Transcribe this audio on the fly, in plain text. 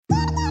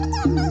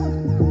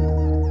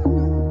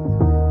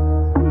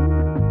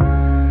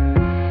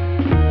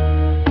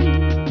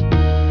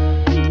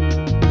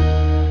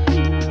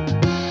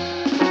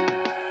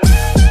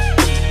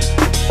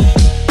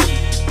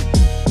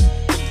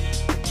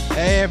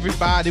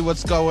everybody,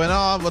 what's going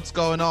on? What's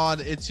going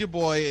on? It's your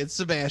boy, it's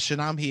Sebastian.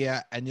 I'm here,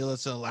 and you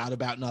listen Loud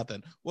About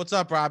Nothing. What's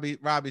up, Robbie?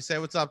 Robbie, say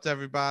what's up to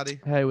everybody.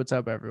 Hey, what's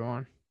up,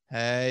 everyone?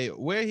 Hey,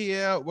 we're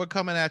here. We're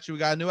coming at you. We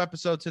got a new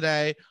episode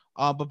today.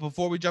 But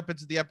before we jump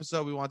into the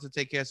episode, we want to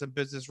take care of some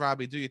business.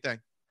 Robbie, do your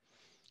thing.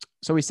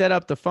 So we set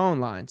up the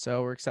phone line,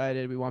 so we're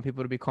excited. We want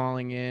people to be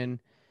calling in.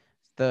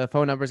 The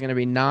phone number is going to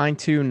be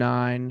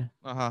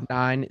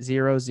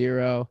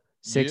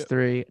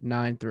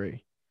 929-900-6393.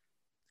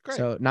 Great.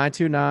 So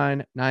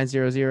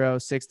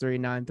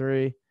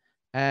 929-900-6393.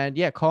 And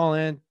yeah, call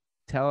in.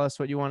 Tell us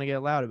what you want to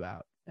get loud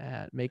about.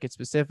 Make it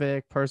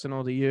specific,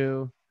 personal to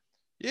you.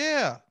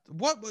 Yeah.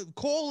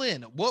 Call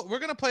in. We're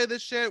gonna play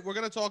this shit. We're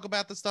gonna talk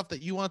about the stuff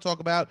that you want to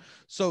talk about.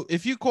 So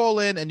if you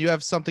call in and you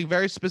have something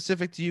very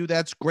specific to you,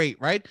 that's great,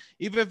 right?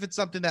 Even if it's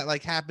something that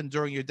like happened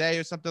during your day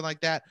or something like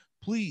that,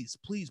 please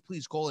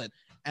call in.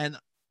 And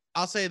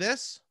I'll say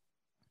this.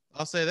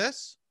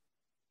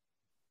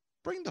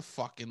 Bring the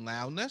fucking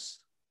loudness.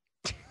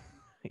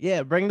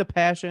 Yeah, bring the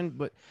passion,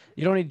 but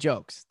you don't need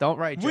jokes. Don't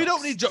write jokes. We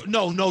don't need jokes.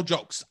 No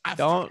jokes.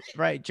 Don't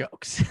write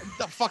jokes.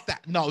 Fuck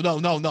that. No.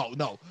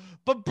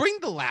 But bring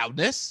the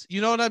loudness.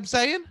 You know what I'm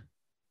saying?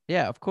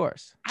 Yeah, of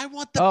course. I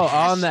want the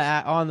passion.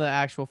 on the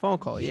actual phone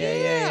call.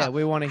 Yeah.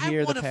 We want to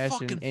hear the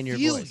passion in your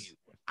voice. You.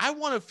 I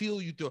want to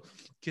feel you through.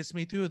 Kiss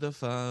me through the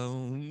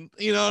phone.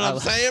 You know what I'm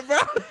saying, bro?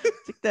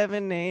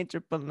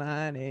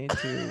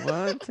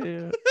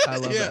 678-988-212. I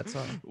love that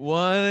song.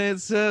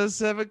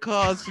 1-877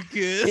 calls for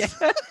kids.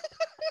 Yeah.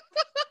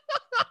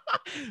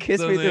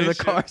 Kiss me through the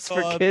Cars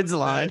for Kids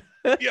line.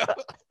 Yo,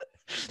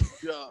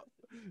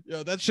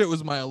 that shit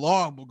was my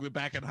alarm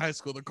back in high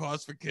school. The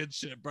Cars for Kids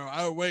shit, bro.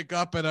 I would wake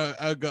up and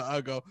I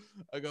go,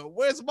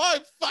 where's my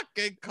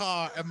fucking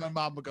car? And my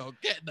mom would go,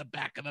 get in the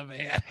back of the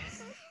van.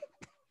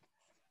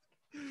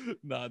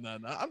 No.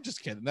 I'm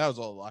just kidding. That was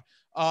all a lie.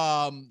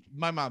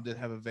 My mom did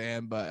have a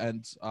van,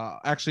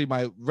 actually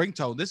my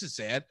ringtone. This is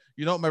sad.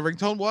 You know what my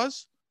ringtone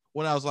was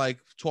when I was like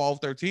 12,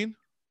 13?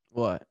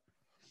 What?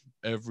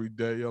 Every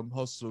day I'm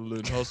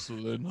hustling.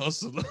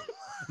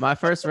 My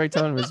first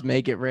ringtone was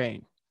Make It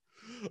Rain.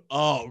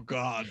 Oh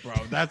God, bro,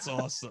 that's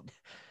awesome.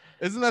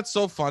 Isn't that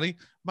so funny?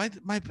 My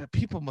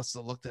people must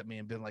have looked at me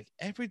and been like,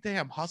 every day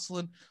I'm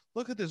hustling.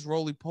 Look at this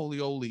roly poly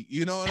oly.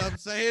 You know what I'm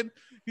saying?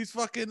 He's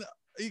fucking.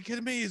 Are you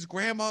kidding me? His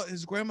grandma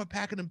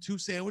packing him 2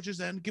 sandwiches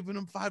and giving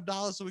him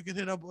 $5 so we could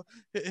hit up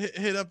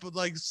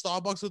like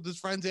Starbucks with his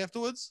friends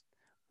afterwards.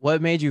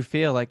 What made you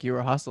feel like you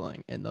were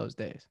hustling in those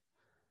days?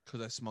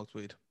 Because I smoked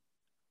weed.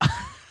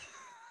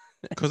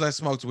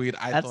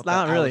 That's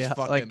not really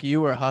like you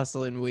were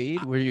hustling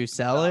weed. Were you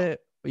sell it?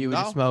 Or you would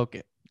just smoke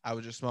it? I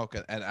would just smoke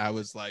it, and I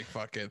was like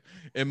fucking.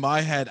 In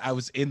my head, I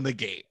was in the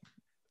game.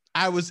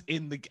 I was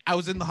in the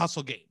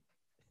hustle game.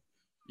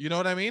 You know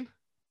what I mean?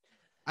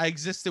 I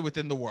existed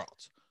within the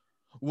world.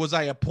 Was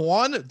I a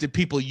pawn? Did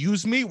people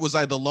use me? Was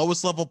I the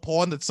lowest level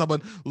pawn that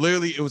someone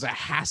literally? It was a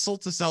hassle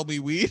to sell me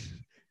weed.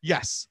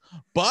 Yes,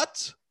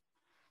 but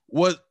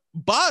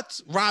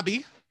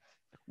Robbie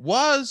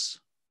was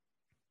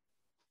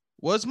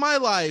my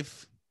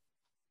life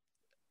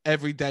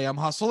every day I'm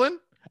hustling?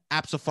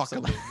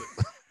 Absolutely.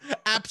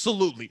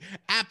 Absolutely.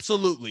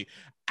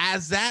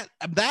 As that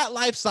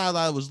lifestyle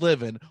I was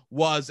living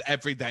was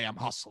every day I'm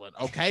hustling,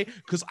 okay?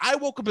 Because I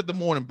woke up in the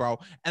morning, bro,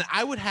 and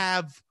I would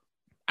have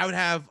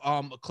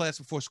a class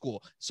before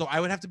school. So I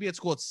would have to be at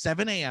school at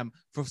 7 a.m.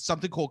 for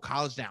something called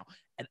College Now.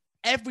 And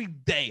every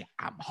day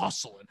I'm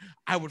hustling.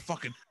 I would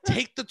fucking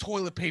take the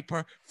toilet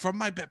paper from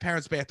my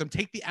parents' bathroom,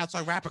 take the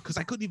outside wrapper because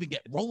I couldn't even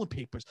get rolling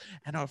papers,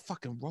 and I would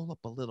fucking roll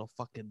up a little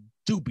fucking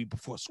doobie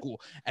before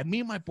school. And me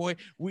and my boy,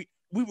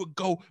 we would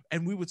go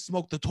and we would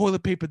smoke the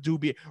toilet paper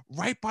doobie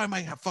right by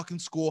my fucking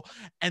school.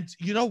 And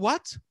you know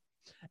what?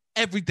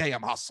 Every day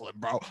I'm hustling,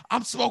 bro.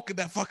 I'm smoking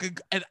that fucking,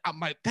 and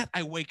I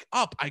wake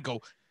up, I go,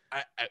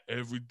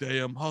 every day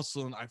I'm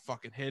hustling. I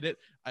fucking hit it.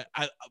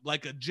 I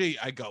like a G.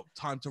 I go,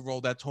 time to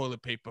roll that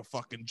toilet paper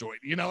fucking joint.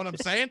 You know what I'm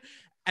saying?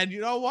 And you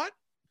know what?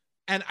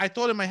 And I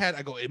thought in my head,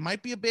 I go, it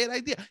might be a bad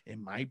idea. It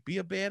might be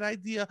a bad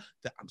idea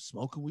that I'm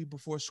smoking weed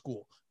before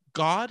school.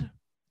 God,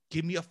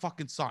 give me a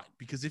fucking sign.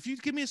 Because if you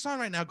give me a sign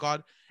right now,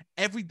 God,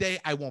 every day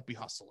I won't be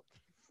hustling.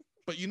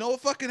 But you know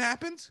what fucking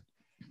happened?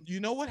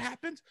 You know what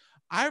happened?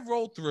 I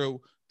rolled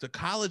through the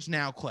College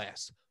Now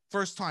class.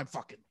 First time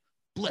fucking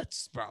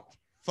blitz, bro.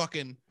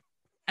 Fucking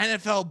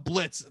NFL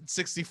Blitz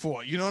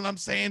 64. You know what I'm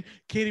saying?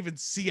 Can't even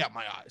see out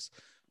my eyes.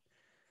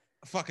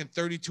 Fucking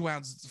 32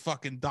 ounces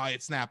fucking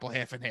diet Snapple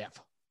half and half.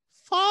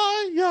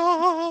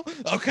 Fire.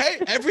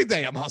 Okay? Every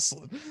day I'm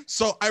hustling.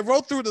 So I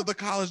wrote through to the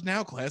College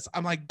Now class.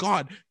 I'm like,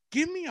 God,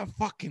 give me a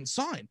fucking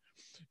sign.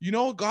 You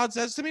know what God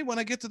says to me when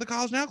I get to the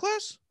College Now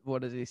class?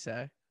 What does he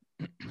say?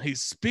 He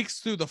speaks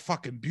through the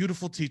fucking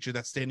beautiful teacher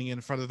that's standing in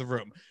front of the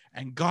room,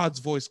 and God's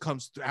voice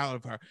comes out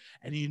of her.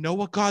 And you know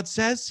what God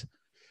says?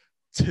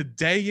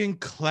 Today in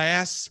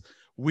class,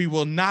 we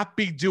will not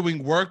be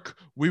doing work.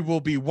 We will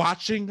be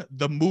watching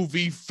the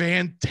movie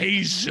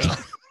Fantasia.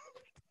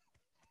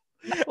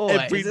 Oh,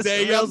 every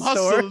day I'm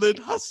hustling.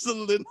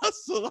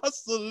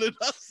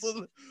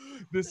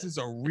 This is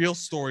a real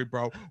story,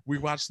 bro. We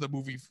watched the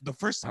movie the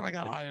first time I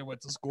got hired,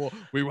 went to school.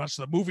 We watched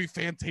the movie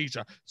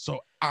Fantasia. So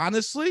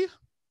honestly,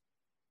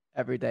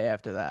 Every day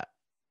after that.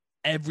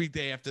 every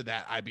day after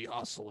that, I be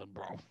hustling,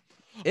 bro.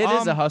 It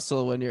is a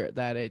hustle when you're at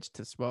that age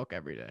to smoke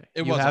every day.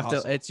 It you was a have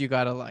hustle. to. It's you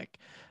gotta like.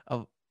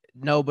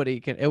 Nobody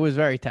can. It was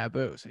very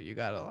taboo, so you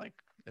gotta like.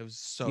 It was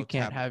so You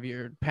can't have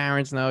your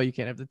parents know. You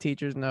can't have the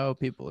teachers know.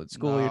 People at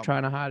school you're No.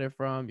 trying to hide it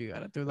from. You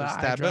gotta do It was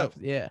that. taboo.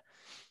 Yeah.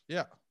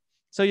 Yeah.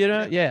 So you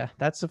know, yeah,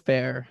 that's a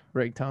fair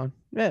ringtone.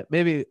 Yeah,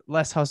 maybe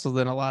less hustle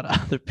than a lot of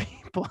other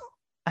people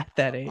at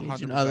that age in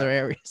 100%. other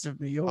areas of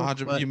New York.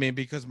 100. but- You mean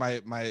because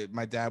my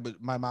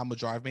mom would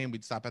drive me and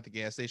we'd stop at the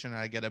gas station and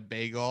I'd get a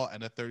bagel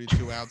and a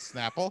 32-ounce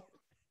Snapple.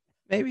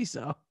 Maybe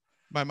so.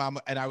 My mom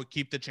and I would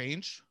keep the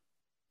change.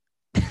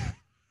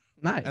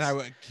 Nice. And I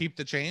would keep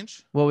the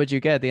change. What would you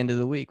get at the end of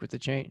the week with the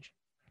change?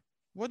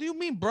 What do you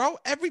mean, bro?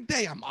 Every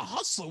day I'm a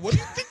hustler. What do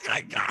you think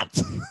I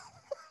got?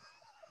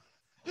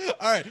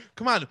 All right,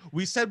 come on.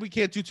 We said we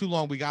can't do too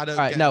long. We gotta. All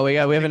right, no, we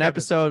have an Nick Evans.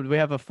 episode. We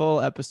have a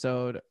full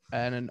episode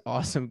and an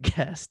awesome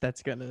guest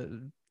that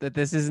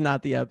this is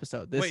not the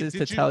episode. This Wait, is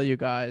did to you- tell you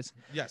guys.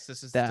 Yes,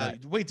 this is.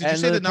 that. Wait, did you And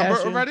say the number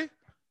passion- already?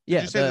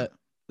 Yeah, you say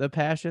the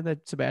passion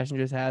that Sebastian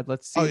just had.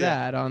 Let's see Oh,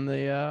 yeah. that on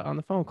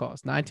the phone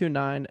calls.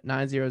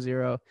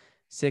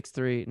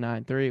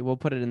 929-900-6393. We'll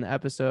put it in the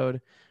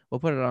episode. We'll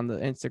put it on the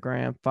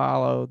Instagram.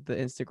 Follow the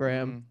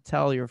Instagram. Mhm.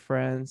 Tell your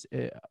friends.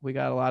 We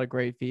got a lot of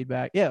great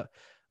feedback. Yeah.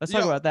 Let's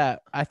talk Yeah. about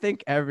that. I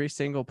think every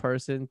single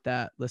person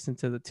that listened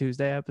to the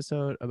Tuesday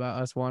episode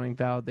about us wanting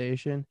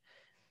validation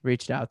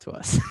reached out to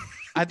us.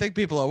 I think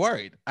people are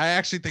worried. I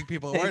actually think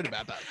people are worried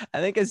about that.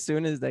 I think as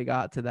soon as they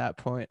got to that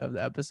point of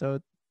the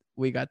episode,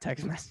 we got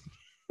text messages.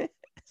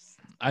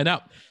 I know.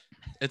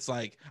 It's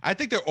like I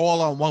think they're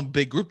all on one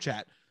big group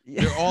chat.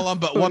 Yeah. They're all on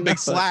but Who one big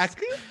knows? Slack.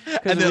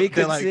 Because they're- we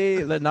they're could like- see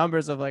the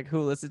numbers of like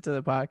who listened to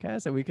the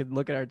podcast, and we could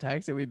look at our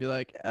text and we'd be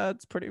like,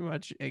 it's pretty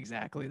much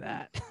exactly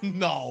that.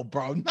 No,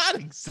 bro, not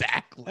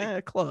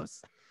exactly.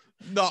 Close.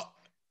 No.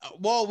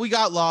 Well, we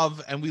got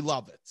love and we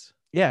love it.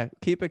 Yeah,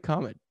 keep it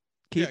coming.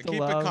 Keep Yeah, the keep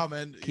love. it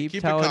coming. Keep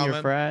it telling your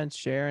coming. friends,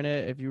 sharing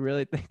it. If you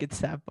really think it's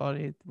that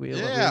funny, we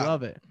Yeah.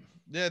 love it.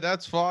 Yeah,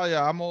 that's fine.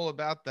 Yeah, I'm all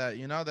about that.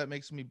 That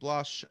makes me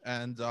blush,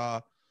 and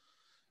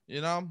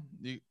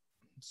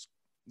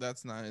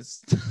that's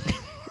nice.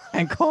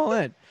 And call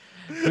in.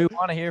 We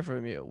want to hear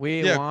from you.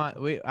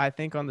 Yeah. I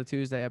think on the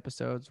Tuesday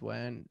episodes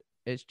when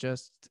it's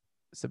just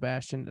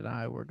Sebastian and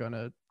I, we're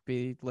gonna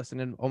be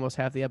listening almost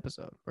half the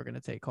episode. We're gonna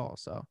take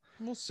calls. So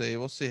We'll see.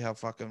 We'll see how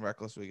fucking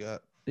reckless we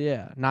got.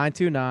 yeah,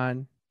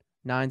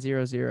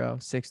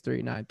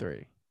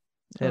 929-900-6393.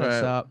 Hit us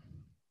Alright. up.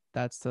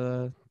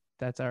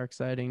 That's our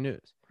exciting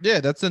news. Yeah,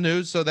 that's the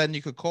news. So then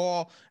you could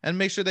call and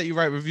make sure that you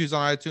write reviews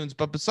on iTunes.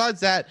 But besides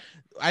that,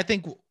 I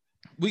think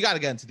we got to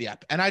get into the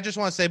app. And I just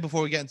want to say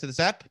before we get into this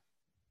app,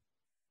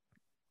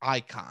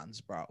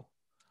 icons, bro.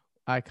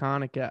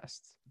 Iconic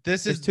guests.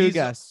 This There's is two these-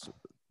 guests.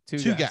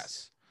 Two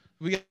guests.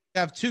 We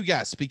have two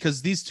guests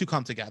because these two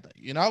come together,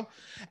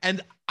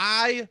 And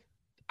I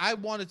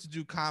wanted to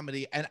do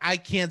comedy, and I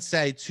can't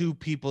say two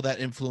people that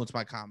influence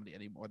my comedy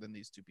any more than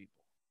these two people.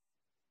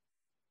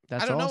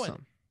 That's I don't know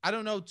awesome. I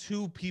don't know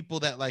two people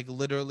that like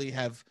literally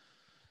have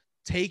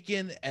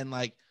taken and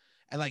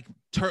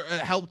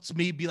helped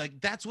me be like,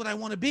 that's what I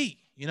want to be,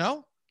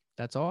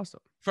 That's awesome.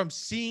 From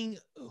seeing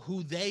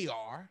who they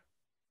are,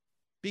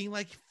 being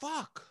like,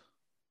 fuck,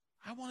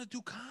 I want to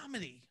do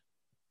comedy.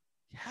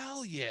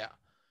 Hell yeah.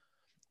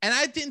 And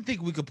I didn't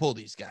think we could pull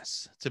these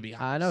guests, to be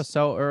honest. I know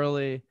so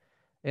early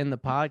in the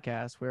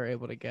podcast, we were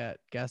able to get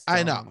guests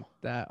I on know.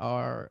 that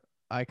are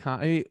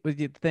iconic.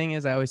 The thing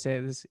is, I always say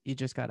this, you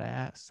just got to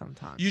ask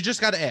sometimes. You just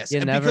got to ask. You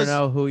And never because-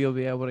 know who you'll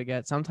be able to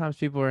get. Sometimes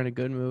people are in a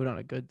good mood on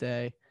a good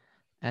day,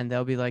 and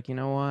they'll be like, you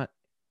know what?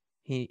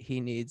 He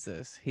needs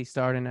this. He's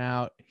starting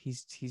out. He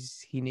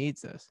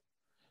needs this.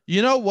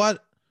 You know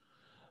what?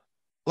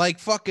 Like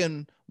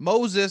fucking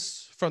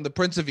Moses from the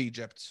Prince of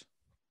Egypt.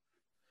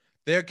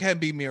 There can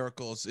be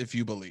miracles if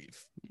you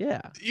believe. Yeah,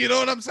 You know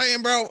what I'm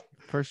saying, bro?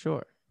 for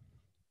sure.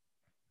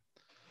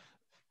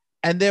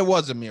 And there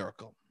was a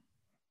miracle.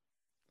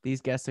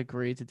 These guests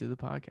agreed to do the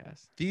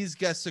podcast. These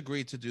guests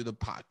agreed to do the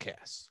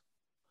podcast.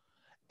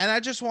 And I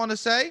just want to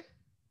say,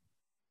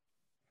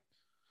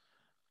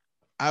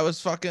 I was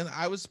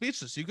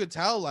speechless. You could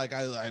tell like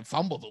I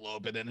fumbled a little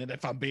bit in it,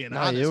 if I'm being No,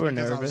 honest. you were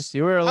because nervous.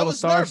 You were a little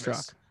was nervous.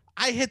 starstruck.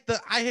 I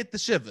hit the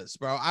shivers,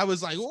 bro. I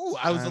was like, ooh,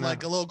 I was I in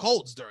like know. a little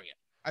colds during it.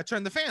 I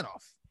turned the fan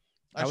off.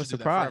 I was should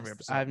do that for every surprised.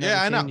 episode. I've never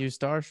I know. seen you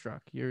starstruck.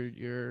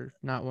 You're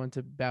not one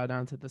to bow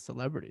down to the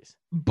celebrities.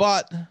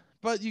 But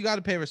you got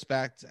to pay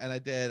respect, and I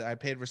did. I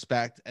paid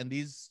respect, and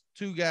these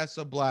two guests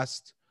are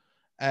blessed,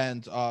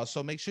 and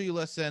so make sure you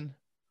listen.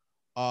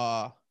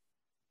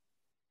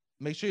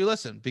 Make sure you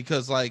listen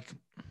because like,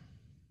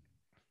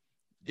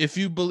 if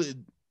you believe,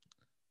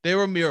 there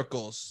are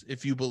miracles.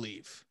 If you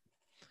believe,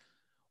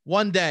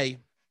 one day,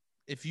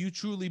 if you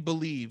truly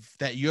believe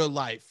that your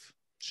life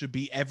should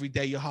be every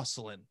day you're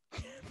hustling,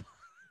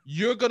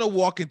 you're gonna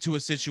walk into a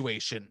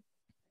situation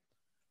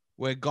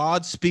where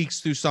God speaks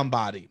through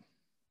somebody.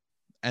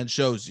 and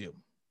shows you.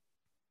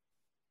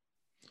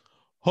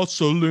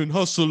 Hustling,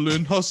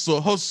 hustling,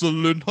 hustle,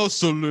 hustling,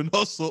 hustling,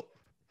 hustle.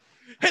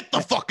 Hit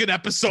the fucking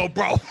episode,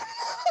 bro.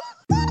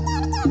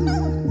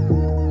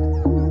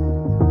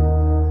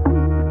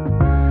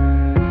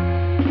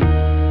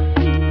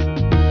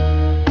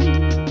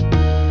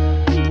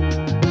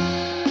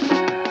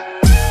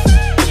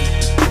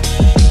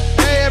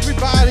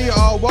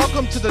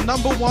 Welcome to the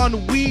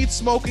 #1 weed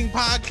smoking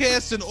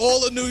podcast in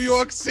all of New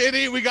York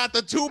City. We got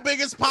the two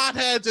biggest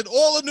potheads in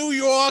all of New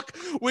York.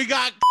 We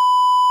got.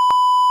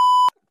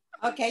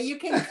 Okay, you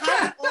can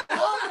cut all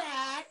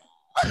that.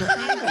 And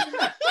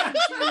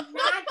do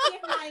not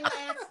give my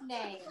last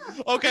name.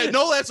 Okay,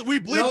 no last. We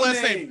bleep No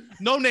last name. name.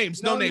 No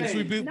names. No names.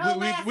 We do.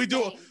 name.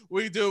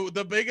 We do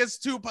the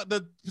biggest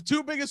the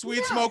two biggest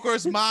weed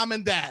smokers, mom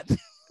and dad.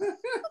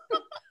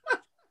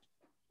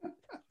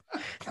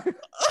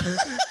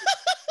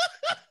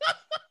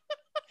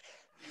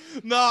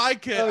 No, I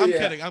kid. Oh, I'm yeah.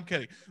 kidding. I'm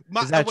kidding.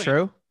 Is that wait.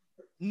 true?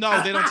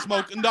 No, they don't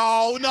smoke.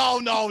 No,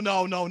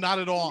 not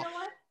at all. You know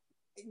what?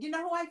 You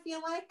know who I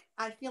feel like?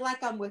 I feel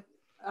like I'm with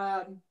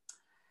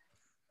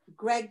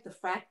Greg, the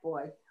frat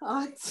boy.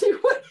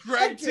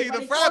 Greg T,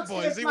 the frat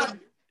boy.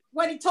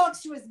 When he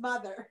talks to his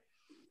mother.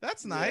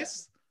 That's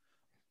nice.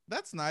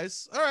 That's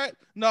nice. All right.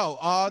 No,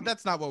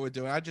 that's not what we're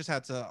doing. I just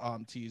had to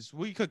tease.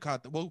 We could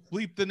cut. We'll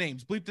bleep the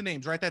names. Bleep the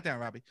names. Write that down,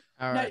 Robbie.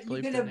 All right, No,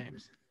 bleep you're the gonna-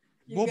 names.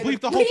 We'll bleep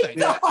the whole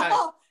thing.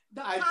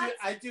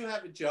 I do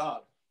have a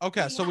job.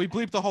 Okay, so we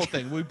bleep the whole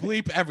thing. We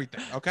bleep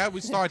everything. Okay,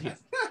 we start here.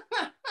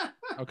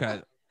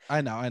 Okay,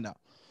 I know.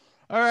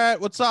 All right,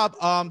 what's up?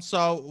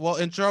 So we'll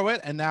intro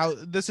it, and now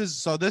this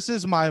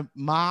is my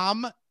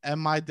mom and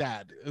my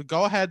dad.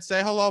 Go ahead,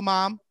 say hello,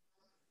 mom.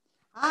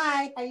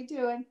 Hi, how you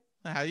doing?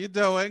 How you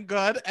doing?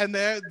 Good. And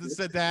there,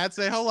 the dad,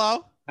 say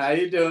hello. How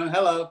you doing?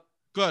 Hello.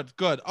 Good.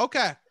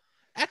 Okay,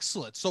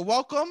 excellent. So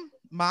welcome,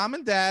 mom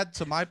and dad,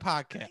 to my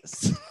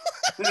podcast.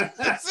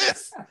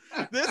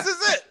 This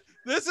is it.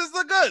 This is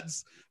the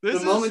goods. This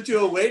is moment you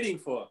were waiting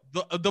for.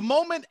 the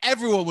moment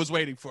everyone was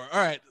waiting for. All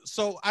right.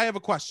 So I have a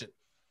question.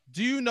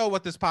 Do you know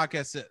what this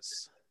podcast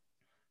is?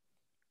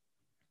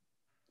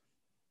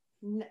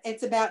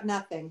 It's about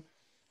nothing.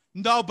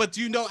 No, but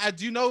do you know?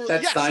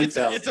 That's yes,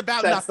 Seinfeld. It's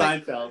about That's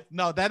nothing. Seinfeld.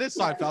 No, that is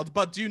Seinfeld.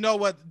 But do you know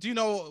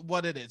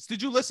what it is?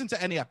 Did you listen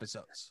to any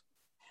episodes?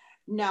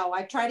 No,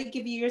 I try to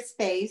give you your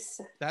space.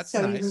 That's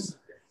So nice.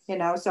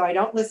 So I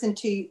don't listen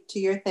to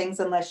your things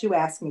unless you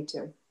ask me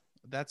to.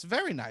 That's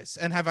very nice.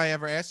 And have I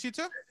ever asked you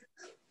to?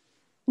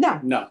 No.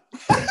 No.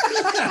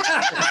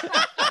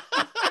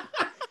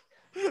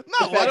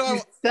 No. Why do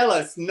I? Tell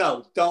us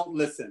no. Don't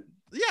listen.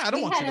 Yeah, I don't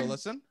We want you had to a-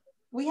 listen.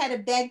 We had to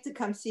beg to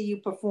come see you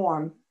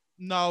perform.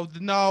 No.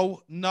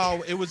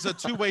 It was a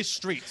two-way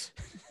street.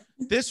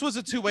 This was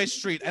a two-way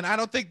street, and I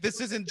don't think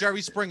this isn't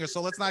Jerry Springer.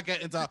 So let's not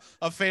get into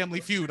a family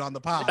feud on the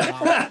pod.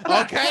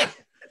 Okay,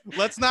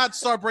 let's not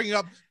start bringing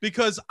up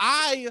because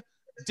I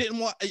didn't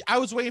want. I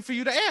was waiting for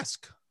you to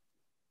ask.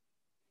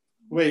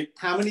 Wait,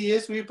 how many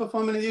years were you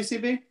performing at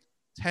UCB?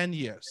 10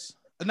 years,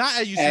 not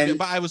at UCB, And-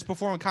 but I was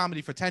performing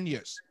comedy for 10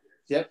 years.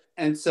 Yep.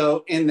 And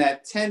so in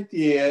that 10th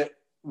year,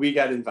 we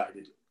got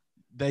invited.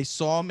 They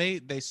saw me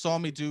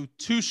do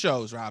 2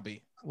 shows,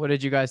 Robbie. What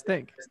did you guys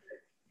think?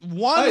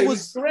 One It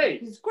was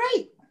great. It's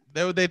great.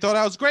 they thought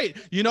I was great.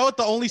 You know what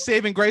the only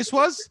saving grace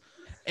was?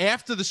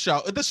 After the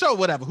show,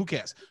 whatever, who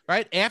cares,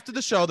 right? After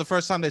the show, the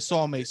first time they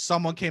saw me,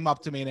 someone came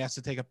up to me and asked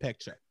to take a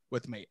picture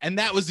with me. And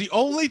that was the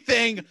only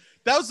thing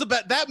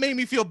that made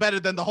me feel better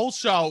than the whole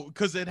show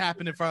because it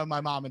happened in front of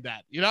my mom and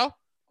dad, you know?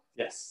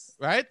 Yes.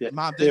 Right? Yeah.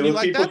 Mom, There didn't you were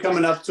like people that?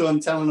 coming up to him,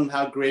 telling him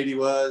how great he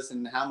was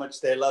and how much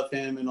they love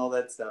him and all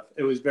that stuff.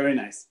 It was very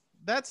nice.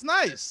 That's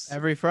nice.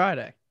 Every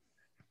Friday.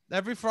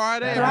 Every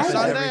Friday, That every Right. happens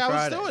Sunday, every I was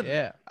Friday, doing it.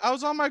 Yeah. I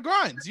was on my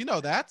grinds. You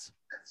know that.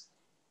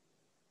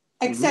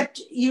 Except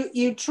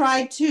you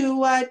tried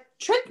to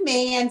trick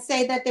me and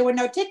say that there were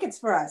no tickets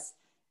for us.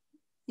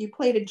 You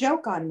played a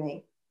joke on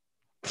me.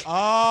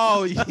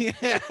 Oh,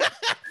 yeah.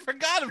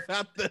 Forgot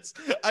about this.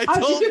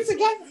 Did you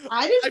forget?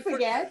 I didn't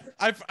forget.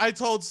 I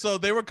told, so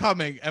they were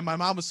coming and my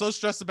mom was so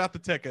stressed about the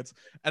tickets.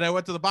 And I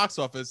went to the box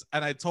office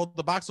and I told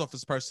the box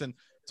office person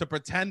to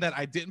pretend that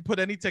I didn't put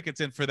any tickets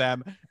in for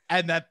them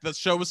and that the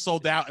show was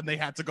sold out and they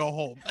had to go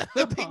home.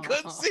 They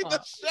couldn't see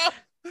the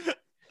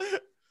show.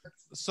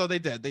 So they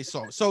did. They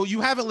saw. So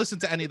you haven't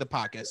listened to any of the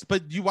podcasts,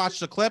 but you watched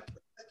the clip?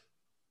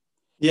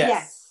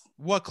 Yes.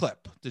 What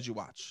clip did you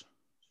watch?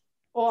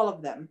 All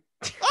of them.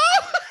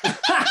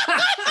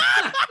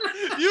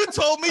 You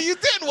told me you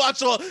didn't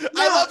watch all.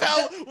 I love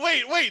how.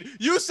 Wait.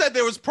 You said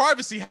there was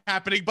privacy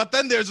happening, but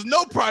then there's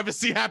no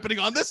privacy happening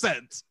on this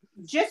end.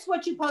 Just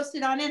what you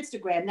posted on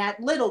Instagram, that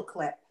little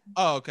clip.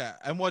 Oh, okay.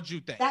 And what'd you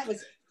think?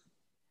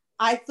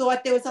 I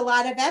thought there was a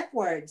lot of F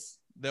words.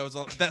 There was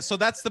so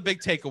that's the big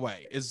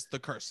takeaway is the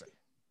cursing.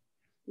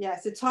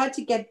 Yes, it's hard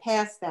to get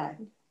past that.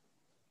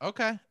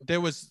 Okay.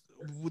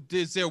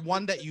 Is there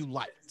one that you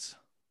liked?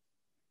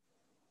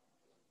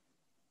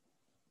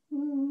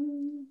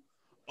 Hmm.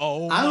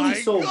 Oh I only my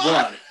saw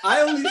God. one.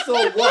 I only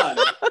saw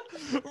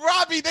one.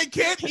 Robbie, they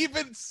can't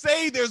even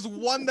say there's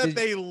one that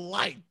they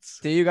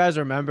liked. Do you guys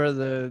remember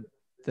the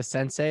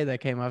sensei that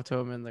came up to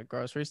him in the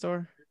grocery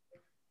store?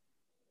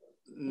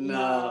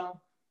 No.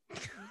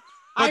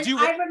 But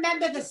I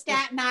remember the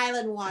Staten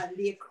Island one,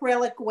 the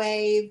acrylic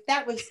wave.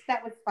 That was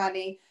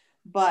funny,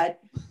 but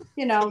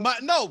you know,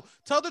 No,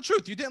 tell the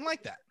truth. You didn't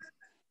like that.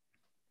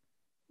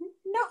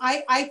 no.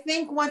 I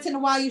think once in a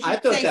while you should. I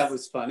thought that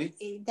was funny.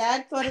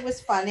 Dad thought it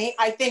was funny.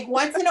 I think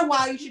once in a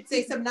while you should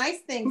say some nice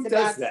things Who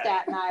about does that?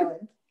 Staten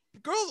Island.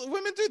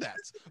 Women do that.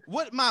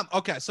 What, Mom?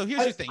 Okay, so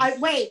here's your thing.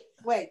 Wait.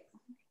 I know.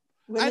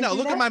 Women do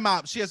Look that? at my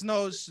mom. She has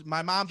no.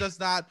 My mom does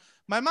not.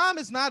 My mom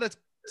is not a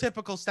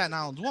typical Staten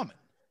Island woman.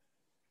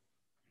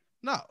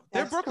 No,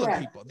 they're That's Brooklyn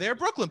correct. people. They're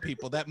Brooklyn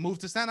people that moved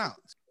to Staten Island.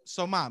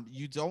 So, Mom,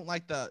 you don't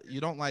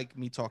like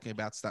me talking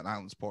about Staten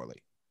Island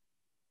poorly.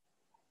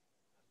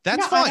 That's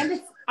No,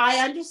 fine. I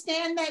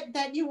understand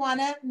that you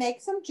want to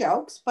make some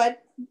jokes,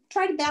 but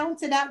try to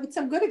balance it out with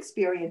some good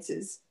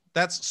experiences.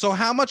 That's so.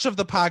 How much of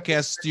the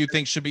podcast do you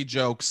think should be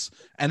jokes,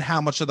 and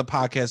how much of the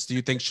podcast do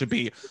you think should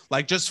be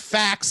like just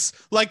facts,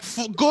 like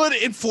good,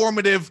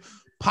 informative,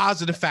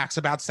 positive facts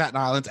about Staten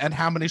Island, and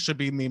how many should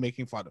be me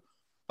making fun of?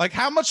 Like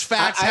how much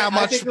facts, how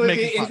much I think it would be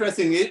making fun?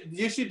 interesting.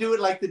 You should do it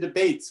like the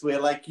debates where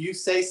like you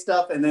say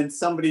stuff and then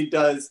somebody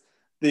does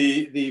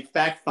the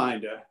fact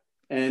finder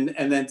and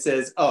then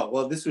says, oh,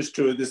 well, this was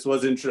true. This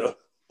wasn't true.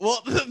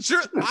 Well,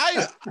 sure.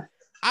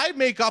 I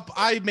make up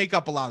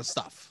a lot of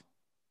stuff.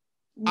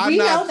 We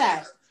know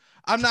that.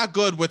 I'm not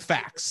good with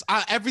facts.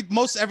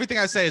 Everything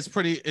I say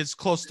is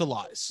close to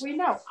lies. We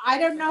know. I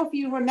don't know if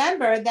you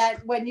remember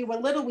that when you were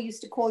little, we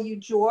used to call you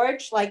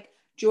George, like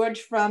George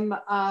from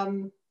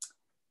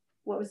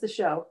what was the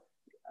show?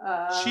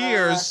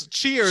 Cheers.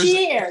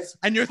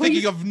 And you're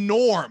thinking of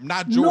Norm,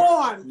 not George.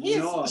 Norm.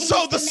 Norm.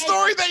 So the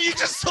story that you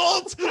just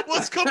told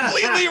was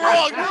completely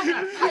wrong.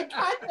 I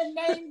got the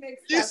name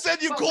mixed You up.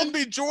 said you called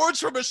me George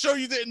from a show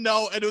you didn't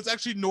know, and it was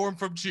actually Norm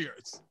from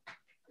Cheers.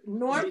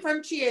 Norm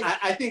from Cheers.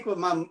 I think what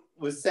Mom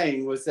was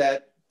saying was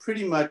that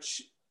pretty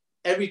much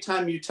every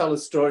time you tell a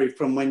story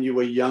from when you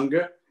were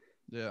younger,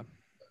 Yeah.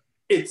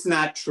 it's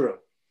not true.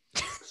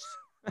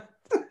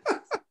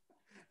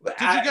 But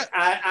Did you get-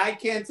 I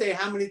can't say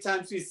how many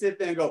times we sit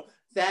there and go,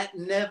 that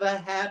never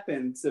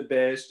happened,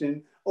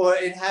 Sebastian. Or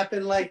it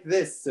happened like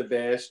this,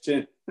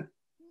 Sebastian.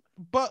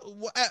 But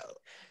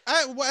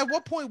at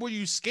what point were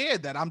you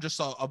scared that I'm just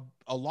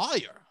a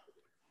liar?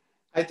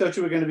 I thought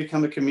you were going to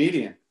become a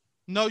comedian.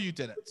 No, you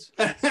didn't.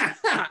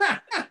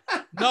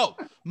 No,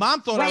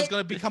 Mom thought I was Wait,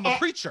 going to become a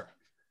preacher.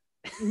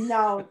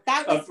 No,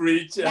 that A was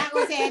preacher. that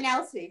was Aunt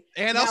Elsie.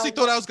 And No. Elsie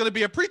thought I was going to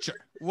be a preacher.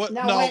 What?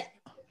 No, No.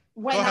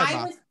 when Go ahead, I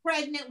Mom. was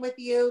pregnant with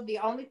you, the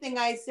only thing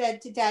I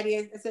said to Daddy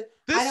is, I said,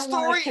 This I don't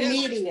want a story is-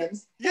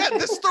 comedian. Yeah,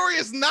 this story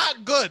is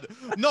not good.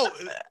 No,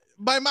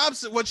 my mom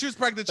said when she was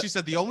pregnant, she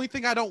said the only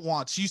thing I don't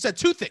want. She said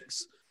two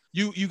things.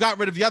 You got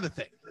rid of the other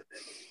thing.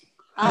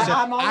 said,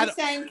 I'm I only don't-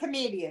 saying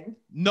comedian.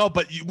 No,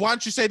 but why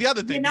don't you say the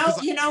other thing?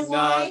 Because You know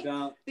why?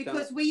 No,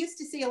 Because don't. we used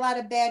to see a lot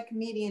of bad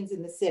comedians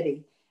in the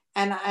city,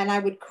 and I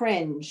would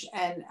cringe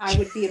and I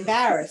would be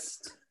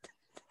embarrassed.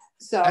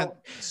 So And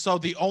so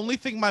the only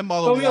thing my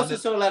mother But we also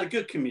wanted, saw a lot of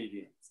good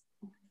comedians.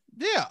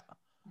 yeah.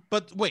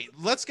 But wait,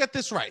 let's get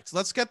this right.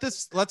 Let's get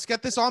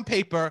this on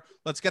paper.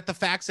 Let's get the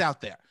facts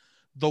out there.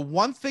 The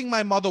one thing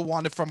my mother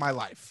wanted from my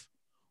life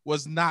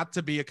was not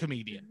to be a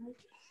comedian.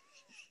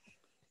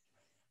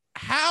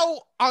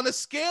 How, on a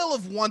scale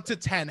of 1 to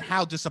 10,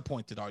 how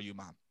disappointed are you,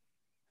 Mom?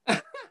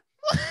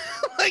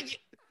 Like,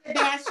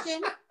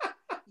 Sebastian,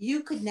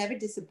 you could never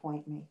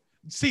disappoint me.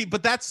 see,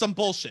 but that's some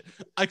bullshit.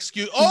 That's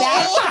That's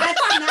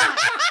not.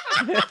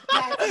 That's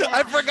not.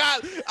 I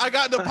forgot. I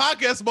got in the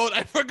podcast mode.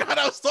 I forgot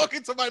I was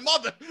talking to my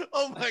mother.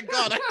 Oh my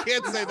God, I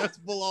can't say that's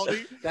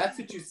baloney. That's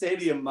what you say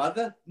to your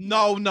mother?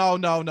 No.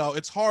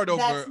 It's hard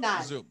over That's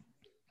not. Zoom.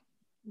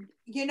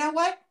 You know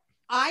what?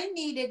 I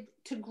needed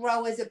to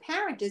grow as a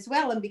parent as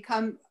well and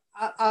become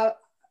a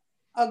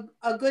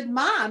good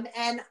mom.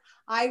 And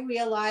I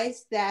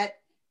realized that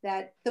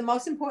the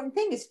most important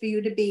thing is for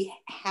you to be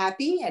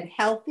happy and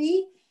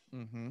healthy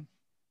Mm-hmm. And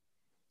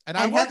and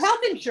I have was health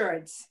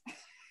insurance.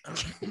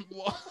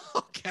 well,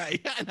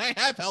 okay, and I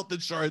have health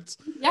insurance.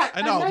 Yeah,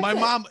 I know. and My that's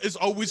it. mom is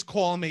always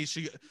calling me.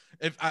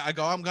 If I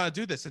go, I'm gonna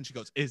do this, and she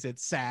goes, "Is it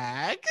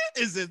SAG?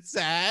 Is it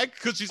SAG?"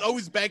 Because she's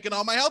always banking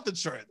on my health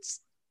insurance,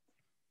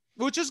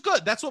 which is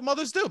good. That's what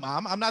mothers do,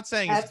 Mom. I'm not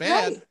saying it's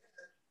That's bad.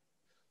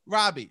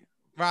 right.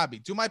 Robbie,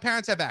 do my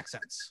parents have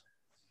accents?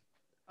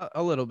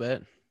 A little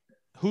bit.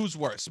 Who's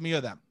worse, me or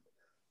them?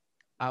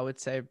 I would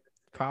say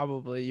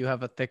probably you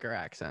have a thicker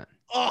accent.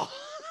 Oh,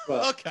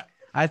 Well, okay.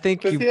 I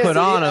think But you yes, put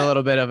on yeah. a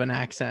little bit of an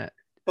accent.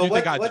 But You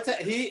think I what's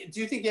that? Do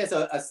you think he has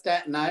a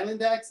Staten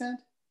Island accent?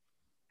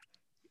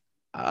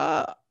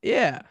 Yeah.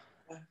 Yeah.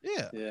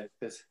 Yeah,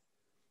 because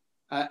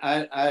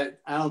I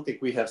don't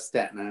think we have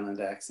Staten Island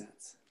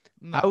accents.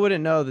 No. I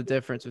wouldn't know the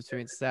difference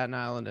between Staten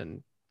Island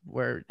and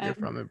where you're Um,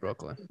 from in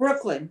Brooklyn.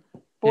 Brooklyn,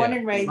 born Yeah.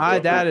 and raised. My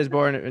Brooklyn. dad is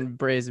born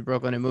and raised in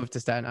Brooklyn and moved to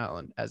Staten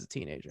Island as a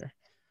teenager.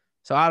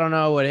 So I don't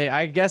know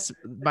I guess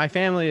my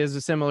family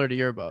is similar to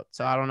your boat.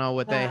 So I don't know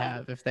what they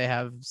have, if they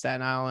have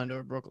Staten Island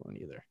or Brooklyn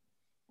either.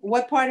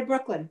 What part of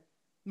Brooklyn?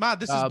 Mom,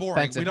 this is boring.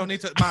 Benton. We don't need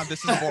to. Mom,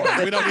 this is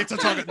boring. We don't need to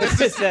talk. This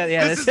is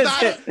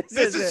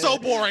this is so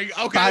boring.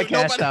 Okay,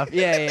 podcast stuff.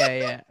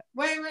 Yeah.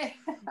 Wait. Okay.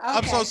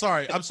 I'm so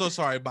sorry. I'm so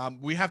sorry, Mom.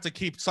 We have to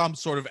keep some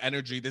sort of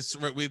energy. This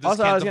also,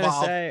 can't I was gonna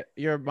devolve. say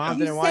your mom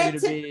didn't want you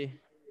to be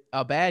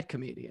a bad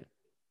comedian.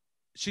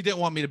 She didn't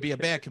want me to be a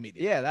bad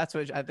comedian. Yeah, that's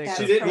what I think. That's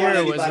She the didn't want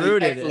fear was anybody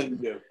rooted heckling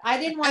in. you. I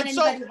didn't want And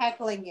so- anybody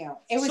heckling you.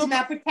 It was so-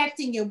 about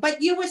protecting you.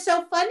 But you were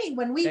so funny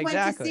when we went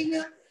to Exactly. see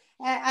you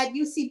at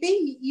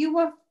UCB. You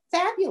were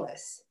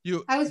fabulous.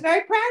 You. I was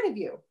very proud of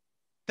you.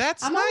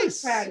 That's I'm nice.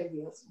 always proud of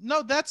you.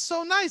 No, that's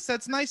so nice.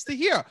 That's nice to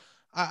hear.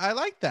 I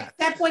like that.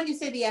 Except when you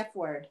say the F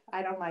word.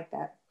 I don't like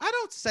that. I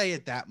don't say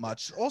it that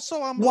much.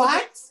 Also, I'm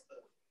What?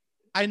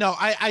 I know.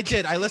 I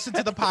did. I listened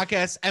to the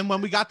podcast, and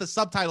when we got the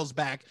subtitles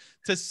back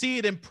to see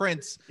it in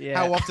print, Yeah.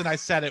 how often I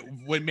said it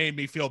made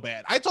me feel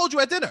bad. I told you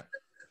at dinner.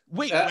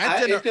 Wait,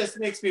 at dinner It just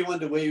makes me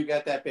wonder where you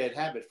got that bad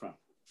habit from.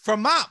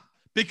 from Mom,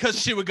 because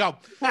she would go,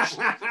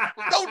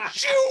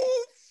 "Don't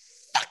you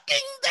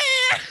fucking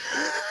dare!"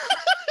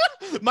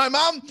 My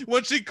mom,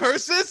 when she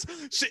curses,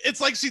 it's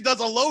like she does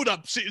a load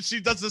up. She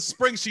does the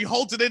spring. She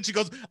holds it in. She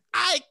goes,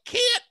 "I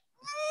can't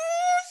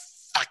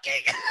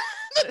fucking."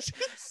 She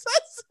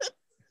says it.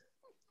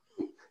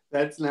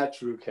 That's not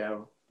true,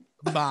 Carol.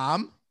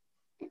 Mom,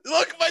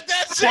 look, my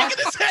dad's shaking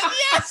his head.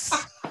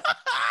 Yes.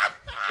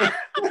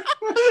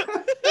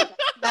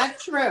 Not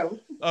true.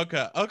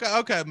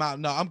 Okay,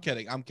 Mom. No, I'm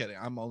kidding.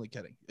 I'm only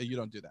kidding. You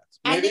don't do that.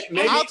 And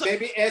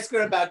Maybe ask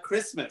her about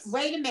Christmas.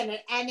 Wait a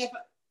minute. And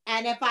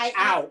if I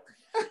Ow.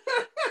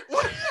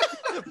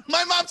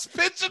 My mom's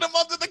pinching him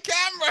under the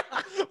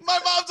camera. My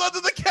mom's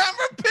under the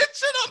camera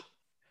pinching him.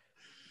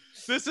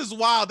 This is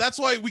wild. That's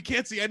why we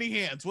can't see any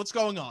hands. What's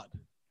going on?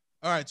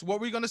 All right. So what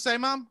were you going to say,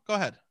 Mom? Go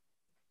ahead.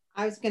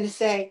 I was going to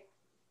say,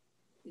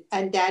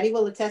 and Daddy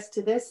will attest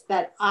to this,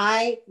 that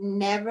I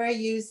never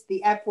used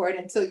the F word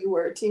until you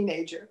were a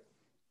teenager.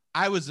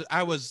 Is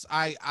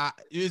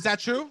that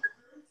true?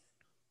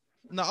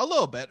 No, a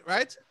little bit,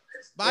 right?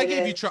 But I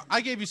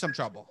gave you some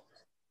trouble.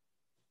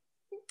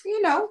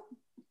 You know,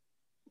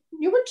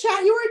 you were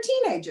a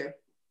teenager.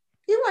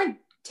 You weren't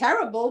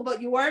terrible,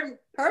 but you weren't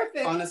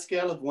perfect. On a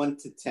scale of 1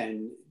 to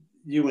 10,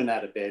 you were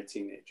not a bad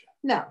teenager.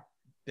 No.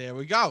 There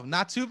we go.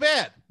 Not too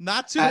bad.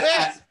 Not too I-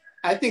 bad.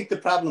 I think the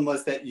problem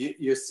was that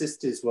your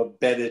sisters were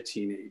better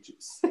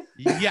teenagers.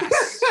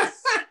 Yes.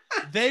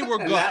 They were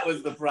And good. that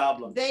was the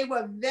problem. They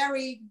were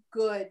very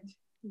good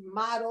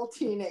model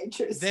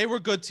teenagers. They were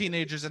good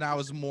teenagers, and I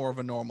was more of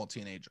a normal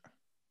teenager.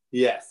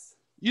 Yes.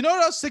 You know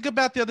what I was thinking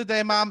about the other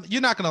day, Mom? You're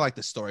not going to like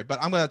this story,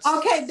 but I'm going to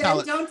Okay, tell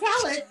then it. don't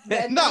tell it.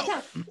 Then No. don't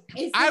tell it.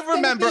 Is I this gonna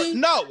remember. be-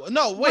 No,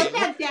 What wait.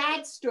 about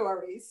Dad's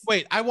stories?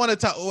 Wait, I want to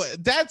tell.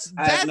 Dad's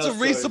I have no a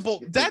stories reasonable.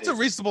 to Dad's a this.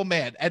 reasonable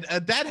man, and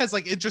Dad has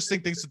like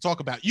interesting things to talk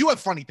about. You have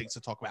funny things to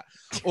talk about.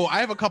 Oh, I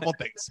have a couple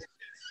things.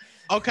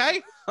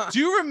 Okay. Do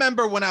you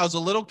remember when I was a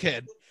little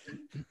kid,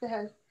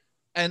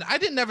 and I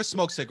didn't never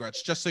smoke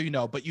cigarettes, just so you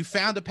know, but you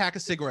found a pack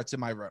of cigarettes in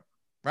my room,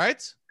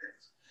 right?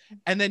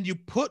 And then you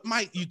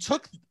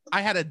took.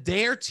 I had a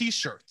Dare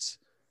T-shirt.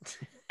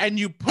 And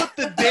you put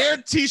the Dare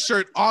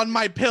T-shirt on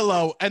my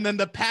pillow, and then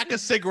the pack of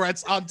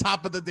cigarettes on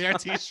top of the Dare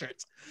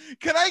T-shirt.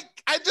 Can I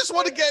just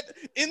want to get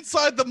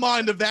inside the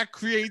mind of that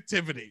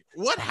creativity.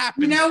 What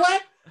happened? You know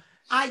what?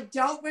 I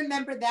don't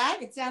remember that.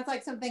 It sounds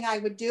like something I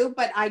would do,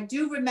 but I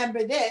do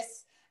remember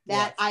this,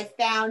 that I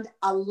found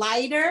a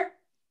lighter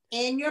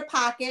in your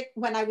pocket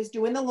when I was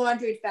doing the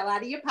laundry. It fell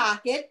out of your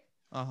pocket.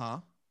 Uh-huh.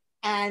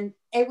 And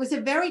it was a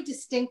very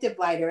distinctive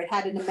lighter. It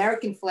had an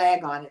American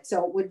flag on it,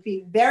 so it would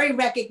be very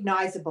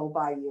recognizable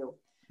by you.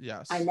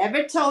 Yes. I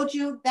never told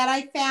you that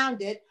I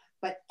found it,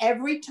 but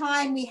every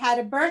time we had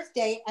a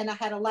birthday and I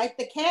had to light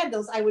the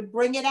candles, I would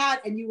bring it out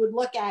and you would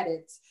look at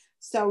it.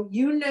 So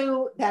you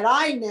knew that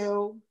I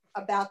knew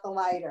about the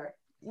lighter.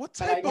 What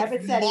But I type never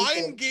of said mind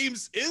anything.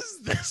 games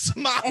is this,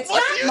 Mom? It's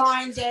What do not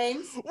mind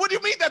games. What do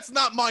you mean that's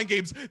not mind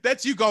games?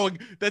 That's you going,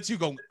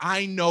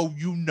 I know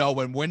you know,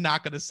 and we're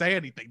not going to say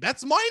anything.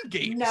 That's mind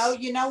games. No,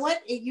 you know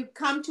what? You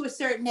come to a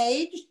certain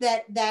age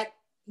that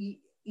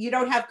you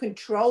don't have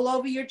control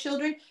over your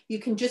children. You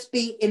can just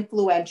be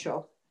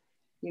influential.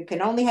 You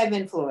can only have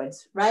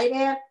influence, right,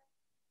 Ed?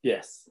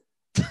 Yes.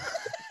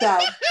 So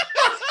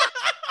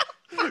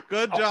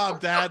Good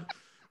job, Dad.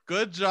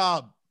 Good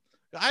job.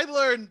 I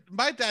learned.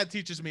 My dad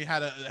teaches me how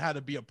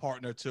to be a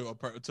partner to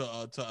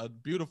a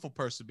beautiful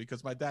person,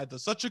 because my dad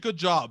does such a good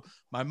job.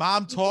 My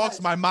mom talks,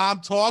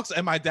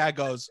 and my dad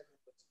goes,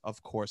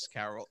 "Of course,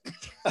 Carol."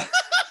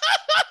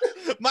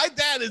 My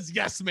dad is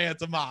yes man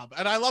to Mom,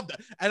 and I love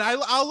that. And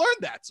I'll learn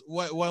that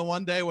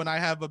one day when I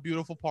have a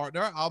beautiful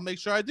partner, I'll make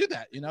sure I do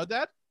that. You know,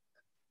 Dad.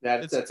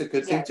 That's a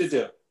good thing to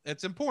do.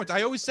 It's important.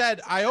 I always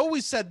said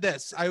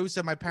this. I always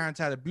said my parents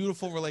had a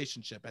beautiful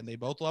relationship, and they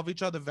both love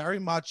each other very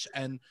much,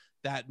 and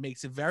that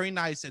makes it very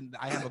nice. And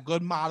I have a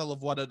good model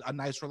of what a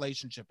nice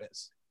relationship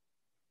is.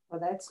 well,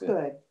 that's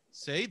good.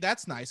 See,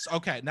 that's nice.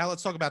 Okay, now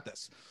let's talk about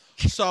this.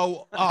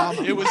 So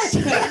it was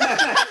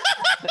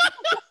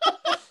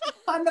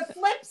On the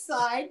flip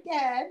side,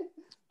 Dad.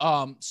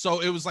 so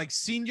it was like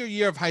senior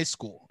year of high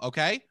school.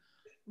 Okay.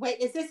 Wait,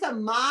 is this a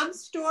mom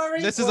story?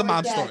 This is or a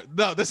mom dad? story.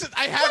 No, this is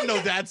I have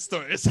no dad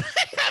stories. I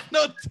have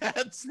no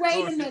dad stories.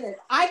 Wait a minute.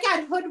 I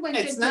got hoodwinked.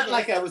 It's into not this.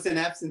 like I was an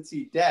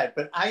absentee dad,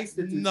 but I used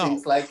to do No.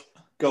 things like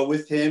go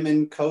with him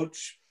and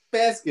coach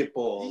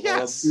basketball,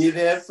 Yes. or be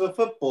there for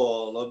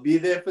football, or be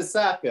there for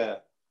soccer.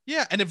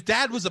 Yeah, and if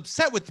dad was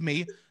upset with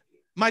me,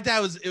 my dad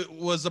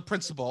was a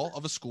principal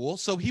of a school,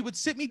 so he would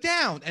sit me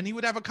down and he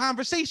would have a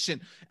conversation.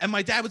 And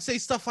my dad would say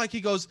stuff like,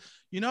 he goes,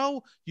 you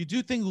know, you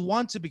do things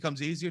once, it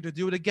becomes easier to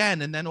do it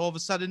again, and then all of a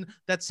sudden,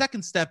 that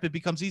second step, it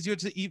becomes easier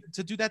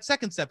to do that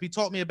second step. He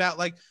taught me about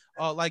like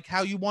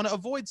how you want to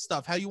avoid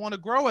stuff, how you want to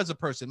grow as a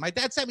person. My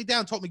dad sat me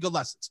down, taught me good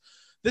lessons.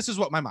 This is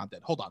what my mom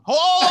did. Hold on.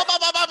 Hold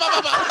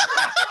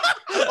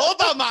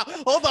on, Mom.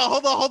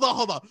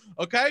 Hold on.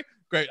 Okay.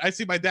 Great. I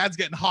see my dad's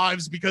getting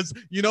hives because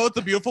you know what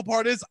the beautiful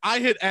part is? I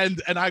hit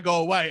end and I go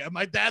away, and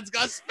my dad's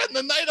got to spend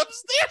the night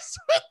upstairs.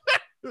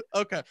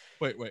 Okay.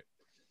 Wait.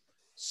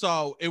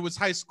 So it was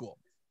high school.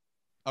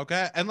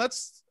 Okay. And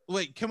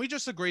can we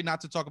just agree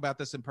not to talk about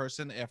this in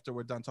person after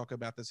we're done talking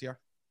about this here?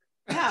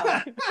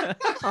 No.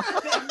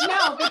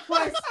 No,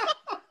 because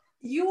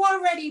you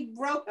already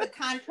broke the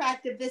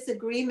contract of this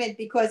agreement,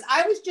 because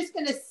I was just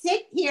going to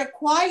sit here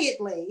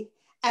quietly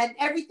and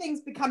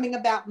everything's becoming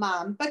about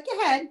Mom. But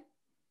go ahead.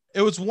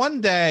 It was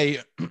one day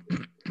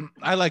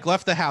I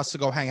left the house to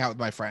go hang out with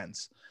my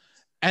friends.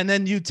 And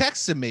then you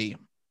texted me.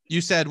 You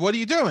said, what are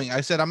you doing?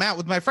 I said, I'm out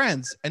with my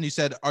friends. And you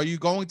said, are you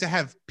going to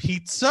have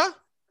pizza?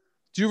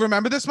 Do you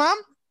remember this, Mom?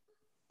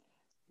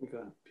 We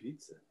got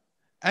pizza.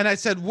 And I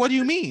said, what do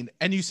you mean?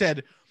 And you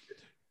said,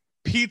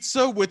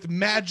 pizza with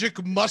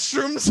magic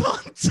mushrooms on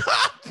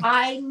top.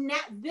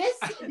 This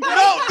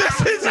No,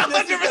 this is This is a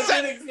 100%.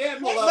 good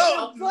example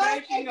No. of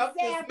making up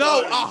this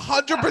No, story.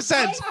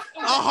 100%.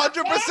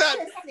 100%.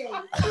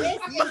 This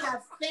is a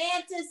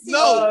fantasy.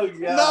 No,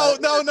 Oh,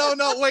 God.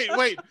 no.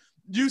 Wait.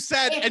 You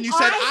said, If and you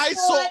said, I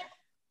saw. thought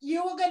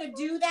you were going to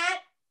do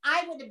that,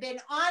 I would have been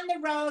on the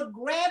road,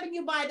 grabbing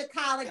you by the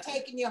collar,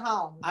 taking you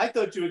home. I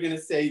thought you were going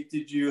to say,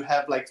 did you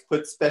have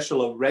put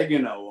special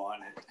oregano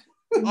on it?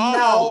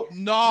 Oh,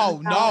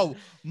 no.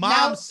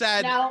 Mom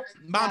said no.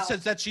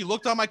 says that she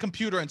looked on my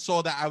computer and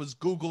saw that I was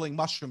Googling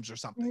mushrooms or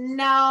something.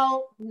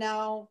 No.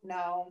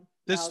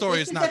 This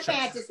story is not a true.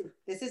 fantasy.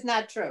 This is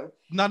not true.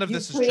 None of You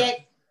this is true.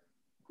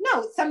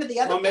 No, some of the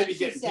other Well, maybe things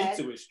you getting said,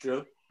 pizza was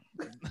true.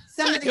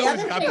 some of the You always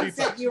other got things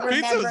pizza. that you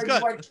Pizza was remembered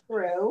good.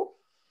 were true.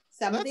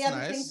 Some of the That's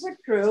other nice. things were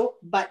true,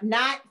 but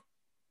not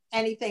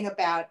anything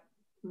about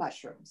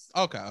mushrooms.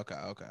 Okay.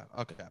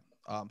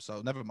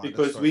 So never mind.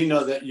 Because we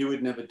know that you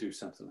would never do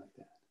something like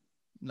that.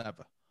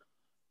 Never.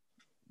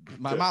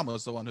 My Good. mom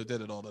was the one who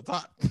did it all the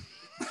time.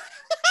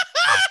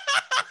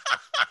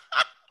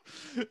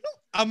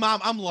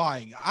 Mom, I'm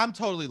lying. I'm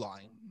totally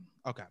lying.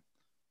 Okay.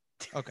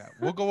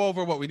 We'll go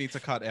over what we need to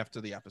cut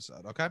after the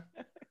episode. Okay.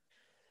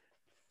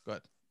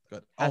 Good.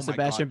 Has my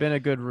Sebastian God. been a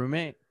good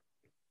roommate?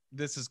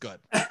 This is good.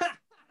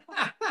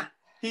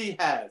 He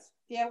has.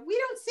 Yeah, we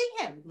don't see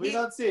him. We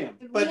don't see him.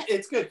 But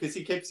it's good because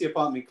he keeps the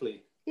apartment clean.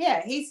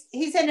 Yeah, he's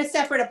in a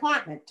separate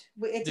apartment.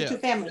 It's a Yeah.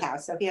 2-family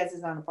house, so he has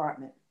his own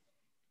apartment.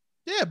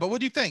 Yeah, but what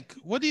do you think?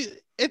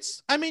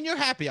 You're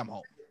happy I'm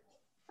home.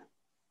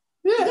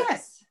 Yeah.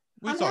 Yes,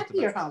 We I'm talked happy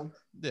you're about home.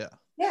 it. Yeah.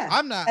 Yeah.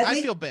 I'm not. At I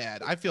least- feel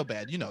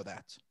bad. You know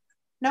that.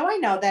 No, I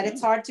know that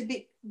it's hard to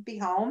be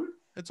home.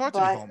 It's hard to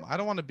be But- home. I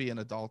don't want to be an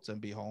adult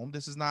and be home.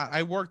 This is not.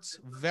 I worked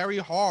very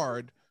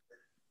hard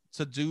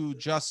to do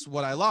just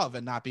what I love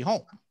and not be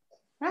home.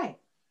 Right.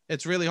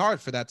 It's really hard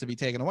for that to be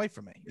taken away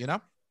from me, you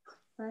know?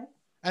 Right.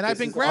 And I've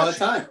This been is all the grouchy.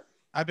 time.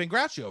 I've been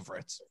grouchy over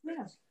it.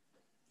 Yeah.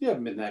 You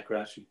haven't been that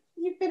grouchy.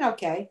 You've been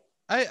okay.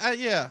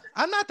 Yeah.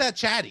 I'm not that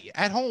chatty.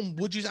 At home,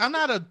 I'm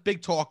not a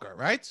big talker,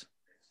 right?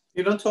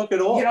 You don't talk at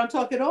all. You don't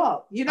talk at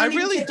all. You don't I even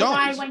really say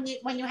goodbye don't.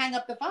 when you hang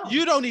up the phone.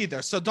 You don't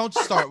either. So don't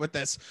start with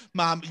this,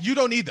 Mom. You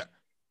don't either.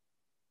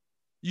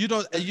 You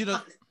don't.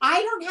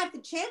 I don't have the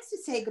chance to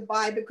say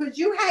goodbye because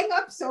you hang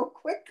up so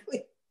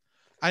quickly.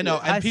 I know.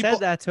 And I people. said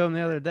that to him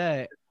the other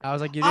day. I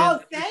was like, you Oh,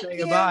 didn't thank say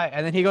you. goodbye.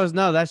 And then he goes,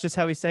 no, that's just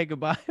how we say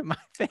goodbye in my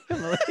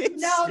family.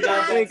 No, No,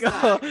 that's we go,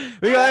 not.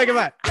 we go, hey,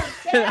 goodbye.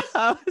 Sebastian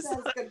I was says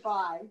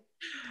goodbye.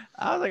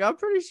 I was like, I'm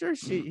pretty sure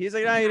he's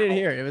like, no, you didn't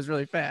hear it. It was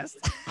really fast.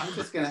 I'm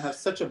just going to have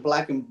such a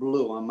black and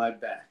blue on my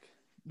back.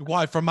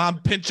 Why? For Mom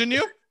pinching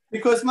you?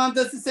 Because Mom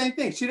does the same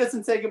thing. She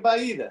doesn't say goodbye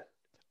either.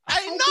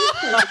 I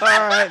know.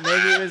 All right,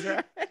 maybe it was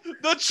right.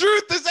 The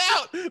truth is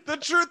out. The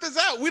truth is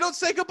out. We don't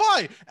say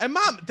goodbye. And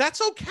Mom,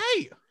 that's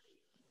okay.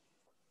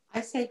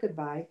 I say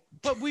goodbye.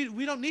 But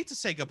we don't need to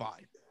say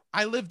goodbye.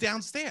 I live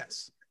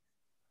downstairs.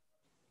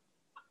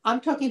 I'm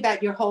talking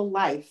about your whole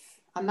life.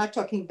 I'm not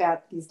talking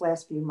about these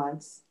last few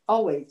months.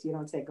 Always, you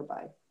don't say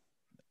goodbye.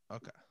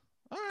 Okay.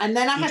 All right. And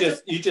then I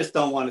have You just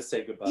don't want to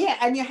say goodbye. yeah,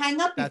 and you hang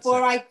up That's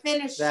before it. I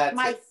finish That's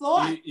my it.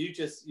 thought.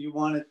 You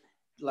want to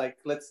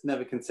let's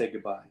never can say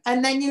goodbye.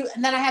 And then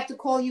I have to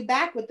call you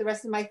back with the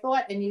rest of my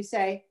thought, and you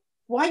say,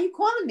 why are you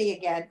calling me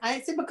again?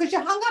 I said, because you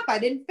hung up. I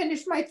didn't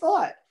finish my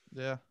thought.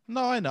 Yeah.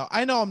 No, I know.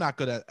 I'm not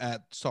good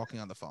at talking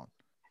on the phone.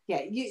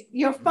 Yeah,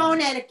 your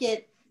phone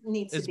etiquette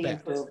needs It's to be bad.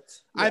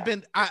 improved.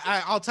 Yeah.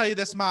 I'll tell you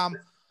this, Mom.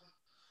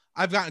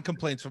 I've gotten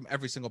complaints from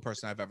every single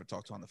person I've ever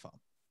talked to on the phone.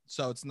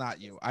 So it's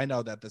not you. I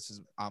know that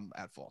I'm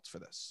at fault for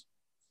this.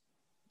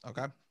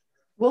 Okay.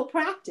 We'll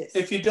practice.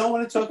 If you don't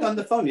want to talk on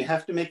the phone, you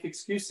have to make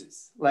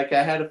excuses. Like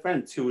I had a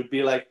friend who would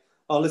be like,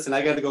 "Oh, listen,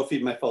 I got to go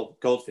feed my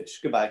goldfish.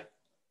 Goodbye."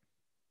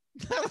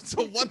 That was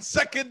a 1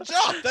 second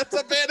job. That's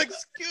a bad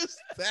excuse,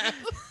 Dad.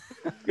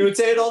 He would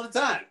say it all the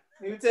time.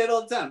 I got to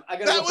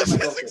That go was feed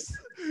my his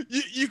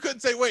goldfish. you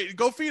couldn't say, wait,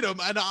 go feed him,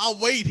 and I'll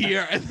wait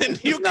here, and then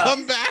you No.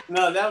 come back.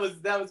 No, that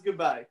was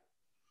goodbye.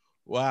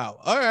 Wow.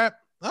 All right.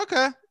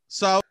 Okay.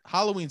 So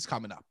Halloween's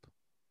coming up.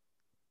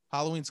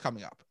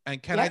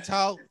 And can I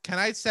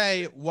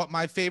say what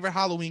my favorite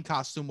Halloween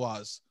costume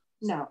was?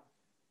 No.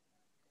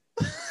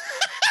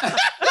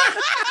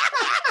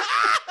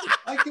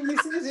 I can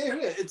listen to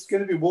it. It's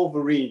going to be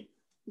Wolverine.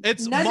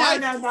 It's No.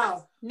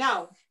 my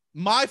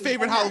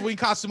favorite No. Halloween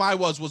costume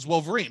was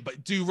Wolverine.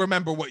 But do you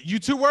remember what you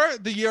two were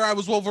the year I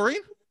was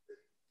Wolverine?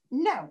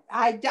 No,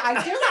 I do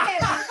remember.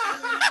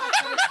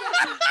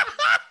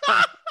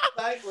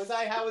 Was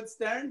I Howard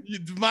Stern?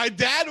 My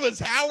dad was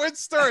Howard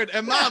Stern,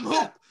 and Mom,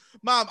 who?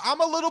 Mom, I'm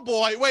a little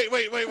boy. Wait.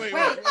 Mom, wait.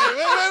 Mom,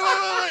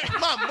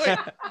 wait.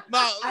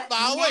 Now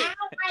wait.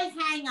 I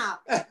hang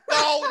up. No.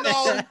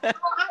 I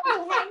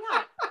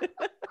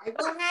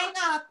will hang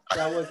up.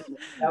 That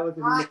was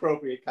an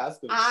inappropriate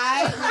costume.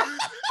 That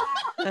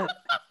was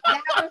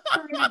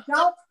for an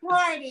adult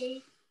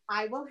party.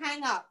 I will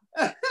hang up.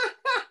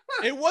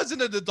 It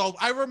wasn't an adult.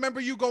 I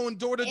remember you going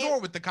door to door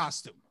with the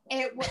costume.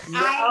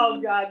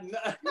 Oh God! No.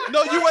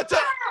 No,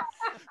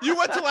 you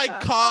went to like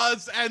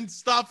cars and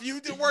stuff.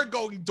 You weren't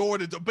going door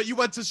to door, but you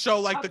went to show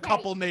like the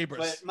couple neighbors.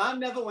 But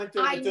Mom never went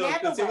door to door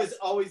because it was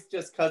always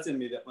just cousin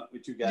me that went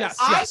with you guys.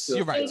 Yes,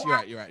 you're right.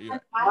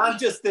 Mom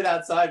just stood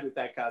outside with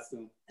that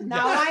costume. No,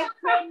 I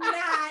could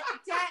not.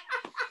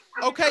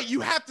 Okay,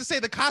 you have to say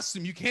the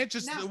costume. You can't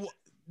just,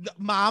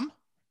 Mom.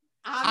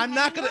 I'm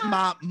not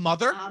gonna,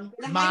 Mother. Mom,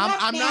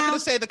 I'm not gonna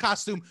say the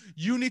costume.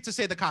 You need to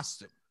say the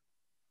costume.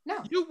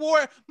 No.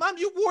 Mom,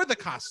 you wore the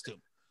costume.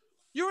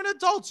 You're an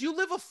adult. You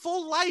live a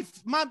full life.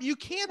 Mom, you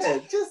can't. Yeah,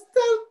 just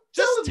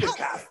tell the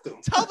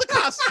costume. Tell the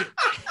costume.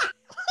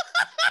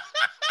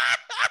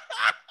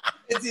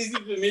 It's easy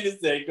for me to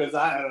say because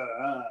I.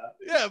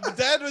 Yeah, but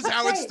Dad was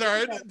Howard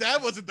Stern.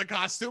 Dad wasn't the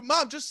costume.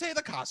 Mom, just say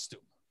the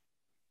costume.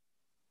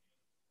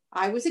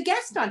 I was a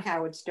guest on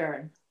Howard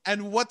Stern.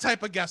 And what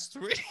type of guest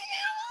were you?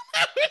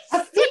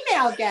 A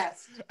female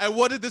guest. And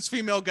what did this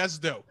female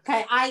guest do?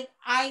 Okay, I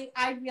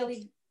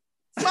really.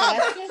 Mom,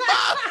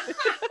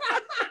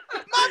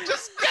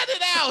 just get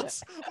it out.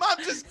 Mom,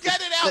 just get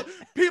it out.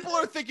 People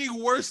are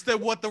thinking worse than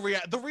what the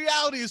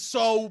reality is.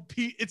 So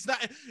it's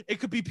not.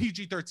 It could be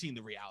PG-13.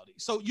 The reality.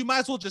 So you might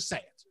as well just say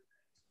it.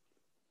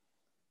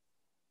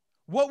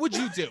 What would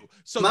you do?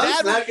 So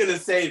Mom's not gonna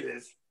say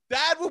this.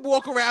 Dad would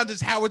walk around as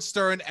Howard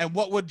Stern, and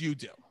what would you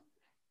do?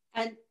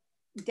 And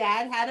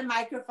Dad had a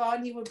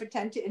microphone. He would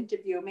pretend to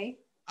interview me.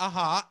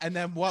 And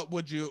then what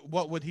would he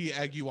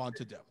egg you on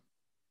to do?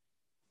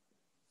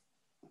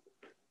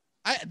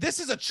 This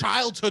is a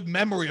childhood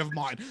memory of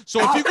mine. So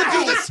if you could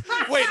do this,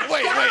 wait.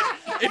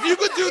 If you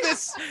could do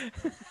this,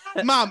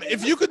 Mom,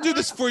 if you could do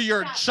this for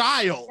your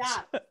child,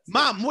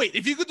 Mom, wait,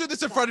 if you could do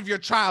this in front of your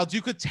child,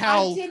 you could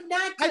tell.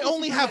 I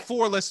only have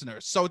 4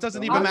 listeners, so it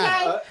doesn't even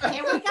matter.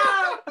 Here we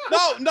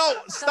go. No,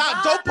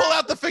 stop. Don't pull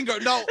out the finger.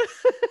 No,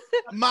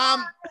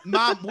 Mom,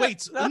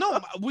 wait.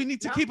 No, we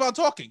need to keep on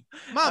talking.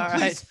 Mom,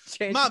 please.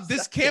 Mom,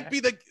 this can't be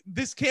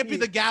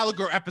the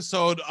Gallagher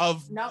episode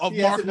of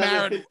Mark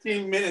Maron.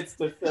 15 minutes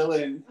to fill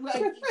in.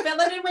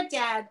 Fill it in with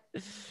Dad.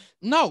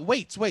 No,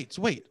 wait,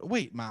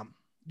 Mom.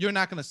 You're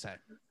not gonna say.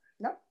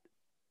 Nope.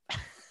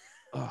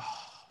 Oh,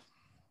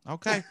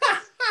 okay.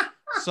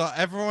 So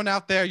everyone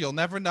out there, you'll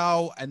never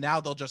know, and now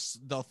they'll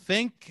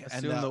think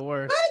Assume the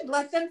worst. Good,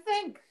 let them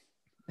think.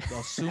 They'll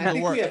assume I the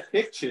think worst. we have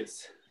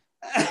pictures.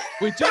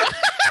 We do.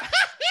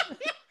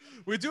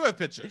 We do have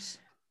pictures.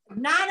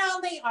 Not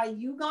only are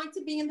you going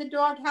to be in the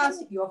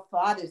doghouse, your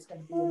father's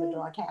going to be in the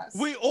doghouse.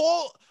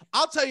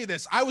 I'll tell you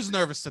this. I was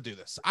nervous to do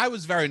this. I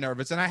was very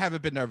nervous, and I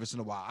haven't been nervous in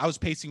a while. I was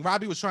pacing.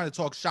 Robbie was trying to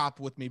talk shop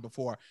with me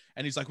before,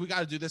 and he's like, we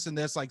got to do this and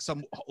this, like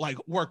some like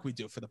work we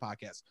do for the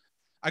podcast.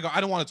 I go, I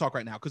don't want to talk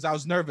right now because I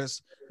was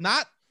nervous.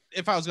 Not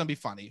if I was going to be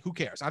funny. Who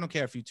cares? I don't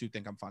care if you two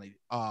think I'm funny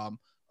on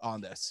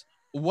this.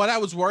 What I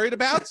was worried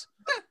about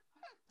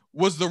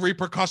was the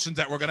repercussions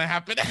that were going to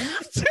happen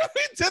after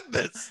we did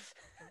this.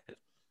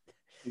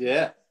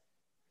 Yeah.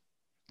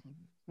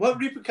 What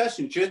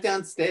repercussions? You're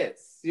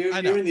downstairs. You're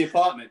in the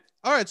apartment.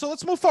 All right, so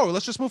let's move forward.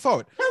 Let's just move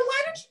forward. So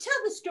why don't you tell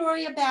the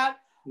story about...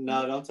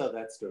 No, don't tell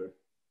that story.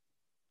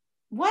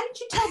 Why don't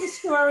you tell the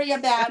story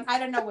about... I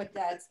don't know what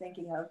Dad's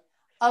thinking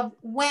of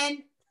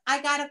when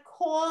I got a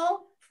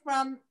call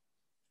from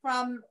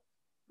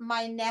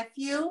my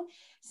nephew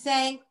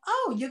saying,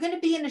 oh, you're going to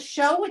be in a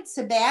show with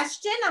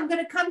Sebastian? I'm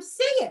going to come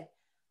see it.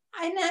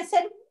 And I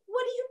said,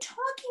 what are you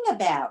talking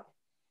about?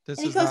 This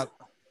And he is goes, not.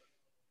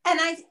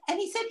 and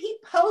he said he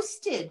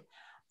posted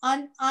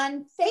on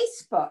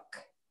Facebook.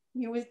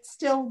 You were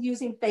still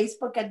using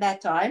Facebook at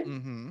that time.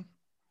 Mm-hmm.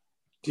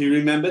 Do you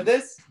remember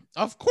this?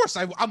 Of course,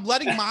 I'm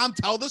letting Mom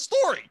tell the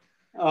story.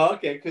 Oh,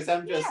 okay. Because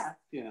I'm just,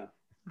 Yeah.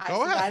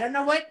 Go I don't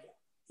know what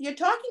you're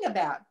talking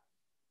about.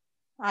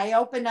 I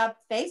open up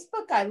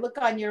Facebook. I look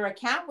on your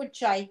account,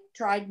 which I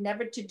tried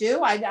never to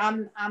do.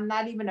 I'm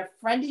not even a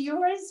friend of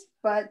yours,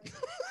 but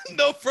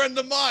No friend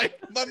of mine.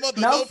 My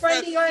mother. no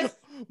friend of yours.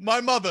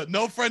 My mother.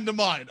 No friend of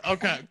mine.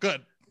 Okay,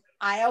 good.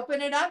 I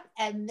open it up,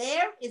 and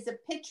there is a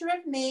picture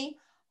of me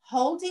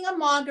holding a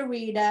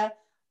margarita,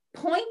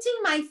 pointing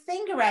my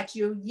finger at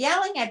you,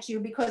 yelling at you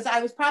because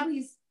I was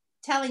probably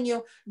telling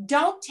you,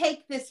 don't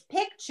take this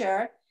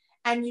picture.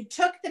 And you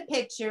took the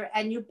picture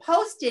and you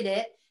posted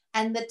it.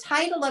 And the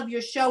title of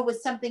your show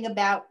was something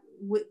about,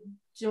 with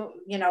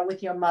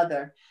your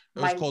mother.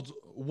 It was called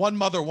One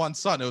Mother, One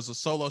Son. It was a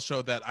solo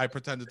show that I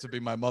pretended to be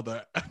my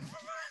mother.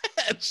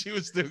 And she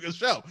was doing a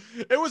show.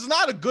 It was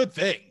not a good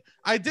thing.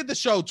 I did the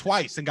show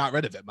twice and got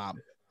rid of it,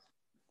 Mom.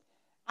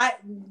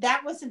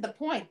 That wasn't the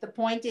point. The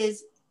point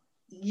is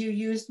you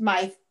used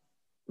my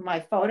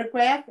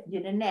photograph. You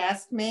didn't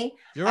ask me.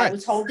 You're right. I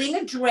was holding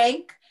a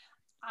drink.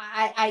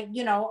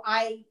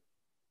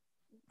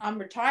 I'm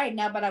retired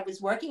now, but I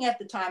was working at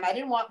the time. I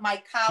didn't want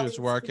my colleagues.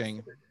 She was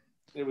working.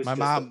 it was My just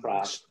mom, a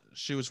prop.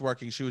 she was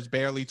working. She was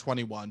barely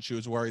 21. She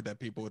was worried that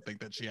people would think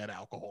that she had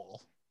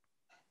alcohol.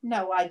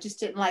 No, I just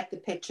didn't like the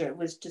picture. It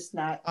was just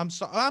not. I'm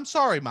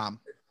sorry, Mom.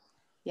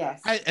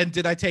 Yes. And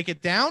did I take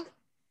it down?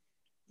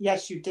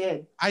 Yes, you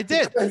did. I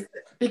did.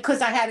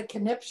 Because I had a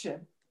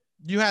conniption.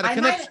 You had a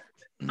connection.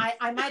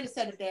 I might have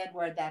said a bad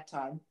word that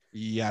time.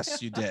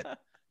 Yes, you did.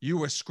 You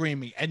were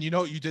screaming. And you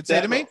know what you did say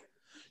to me?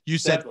 You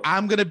said, Several.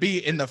 I'm going to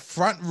be in the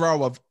front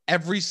row of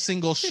every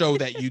single show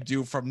that you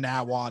do from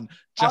now on,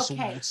 just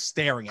Okay.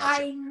 staring at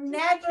I you.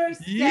 never said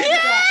that.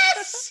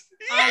 Yes!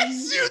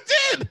 Yes, you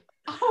did!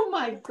 Oh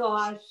my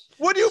gosh.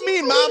 What do you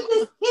mean, Mom?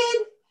 This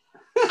kid,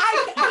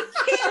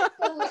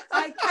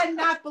 I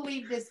cannot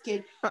believe this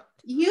kid.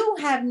 You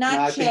have not No,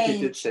 I changed.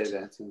 think you did say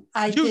that too.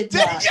 I You did did?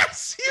 not.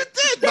 Yes, you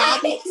did, Mom.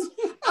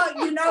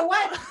 You know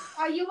what?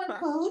 Are you in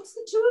cahoots,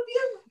 the two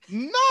of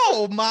you?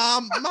 No,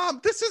 Mom.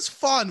 Mom, this is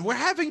fun. We're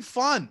having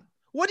fun.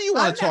 What do you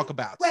want to talk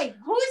about? Wait,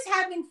 who's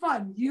having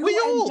fun? You We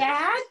all. and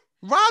Dad?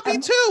 Robbie,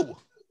 too.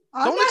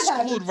 I'm Don't not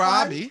having exclude fun.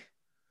 Robbie.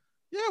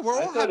 Yeah, we're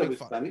I all thought it having was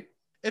fun. funny.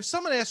 If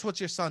someone asks what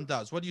your son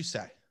does, what do you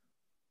say?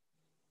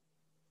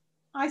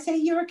 I say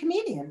you're a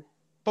comedian.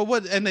 But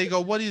what? And they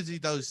go, what does he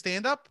do?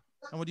 Stand up?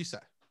 And what do you say?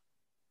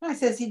 I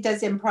says he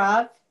does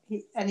improv,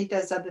 and he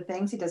does other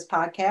things. He does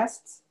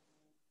podcasts.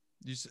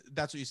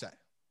 That's what you say.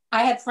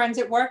 I had friends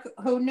at work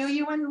who knew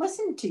you and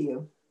listened to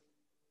you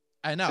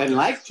I know. And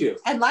liked you.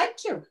 and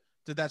liked you.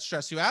 Did that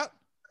stress you out?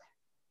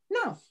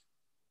 No.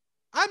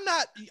 I'm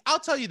not. I'll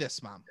tell you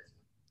this, Mom.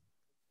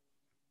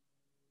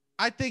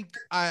 I think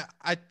I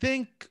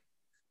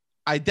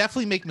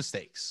definitely make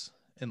mistakes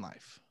in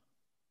life,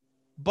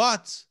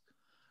 but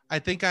I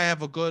think I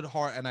have a good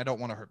heart and I don't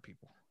want to hurt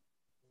people.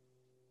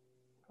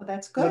 Well,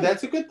 that's No, good.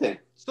 that's a good thing.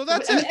 So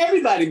that's I mean, it.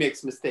 everybody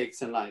makes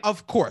mistakes in life.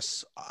 Of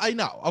course, I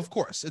know. Of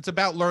course, it's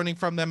about learning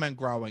from them and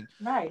growing.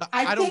 Right.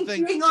 I I don't think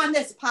think- being on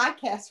this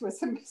podcast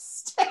was a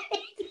mistake.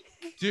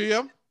 Do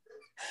you?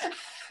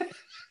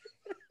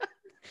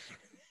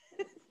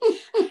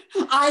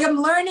 I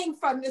am learning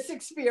from this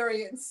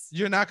experience.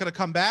 You're not going to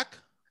come back?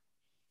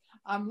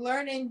 I'm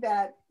learning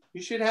that,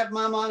 You should have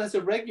Mom on as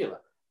a regular.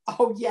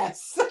 oh,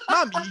 yes.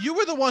 Mom, you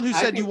were the one who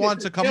I said you think wanted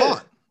this to is come good.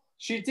 on.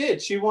 She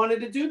did. She wanted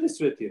to do this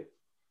with you.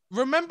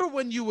 Remember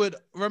when you would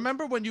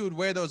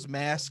wear those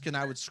masks and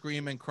I would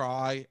scream and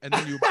cry and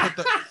then you would put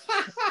the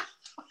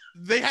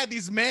they had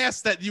these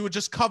masks that you would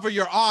just cover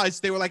your eyes.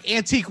 They were like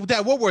antique.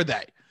 What were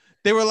they?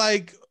 They were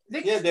like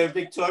Yeah, they're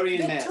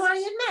Victorian masks.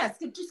 Victorian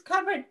mask. It just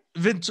covered.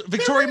 Victoria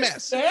They weren't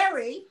masks.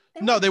 Scary.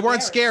 No, they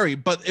weren't scary,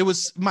 but it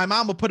was my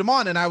mom would put them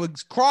on and I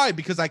would cry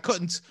because I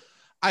couldn't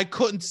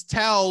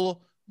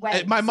tell.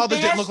 Wait, My mother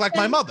didn't look like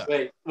my Sebastian,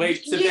 mother.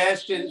 Wait, You-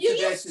 Sebastian. You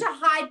used Sebastian. to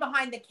hide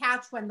behind the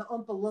couch when the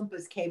Oompa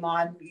Loompas came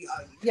on,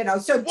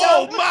 so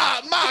Whoa, don't.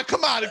 Ma,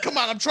 come on.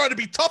 I'm trying to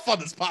be tough on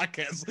this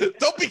podcast.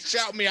 Don't be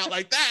shouting me out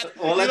like that.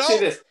 Well, let's you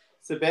see know? this.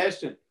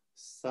 Sebastian.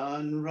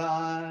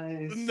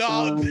 Sunrise.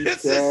 No,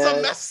 this is some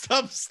sunset, messed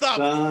up stuff.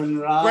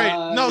 Sunrise.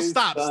 Great. No,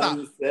 stop.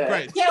 sunset.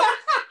 Great. You know,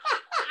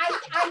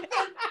 I think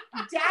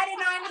Dad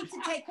and I need to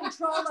take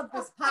control of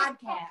this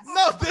podcast.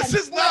 No, this and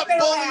is not flip it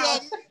bullying around.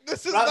 on.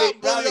 This is Robbie,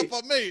 not bullying Robbie. up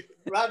on me.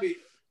 Robbie,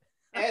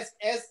 ask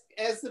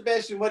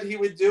Sebastian what he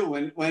would do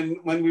when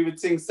we would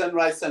sing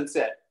Sunrise,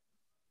 Sunset.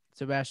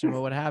 Sebastian,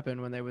 what would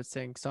happen when they would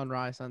sing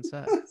Sunrise,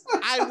 Sunset?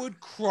 I would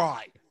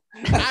cry.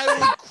 I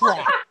would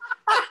cry.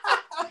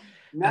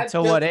 Not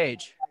Until just what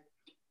age?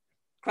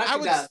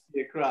 crocodile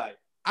you cry.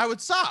 I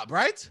would sob,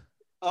 right?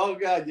 Oh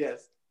God,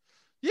 yes.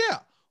 Yeah.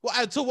 Well,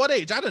 until what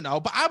age? I don't know,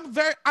 but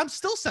I'm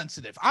still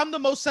sensitive. I'm the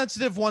most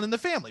sensitive one in the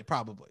family,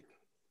 probably.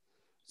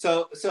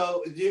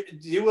 So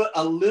you were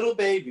a little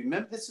baby.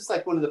 Remember, this was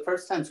like one of the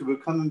first times we were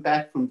coming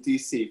back from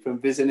DC from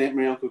visiting Aunt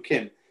Marie and Uncle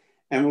Kim.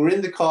 And we're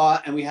in the car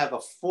and we have a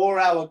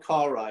 4-hour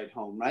car ride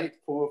home, right?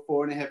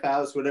 4.5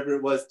 hours, whatever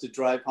it was to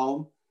drive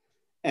home.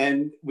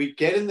 And we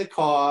get in the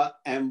car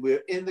and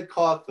we're in the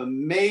car for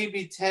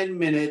maybe 10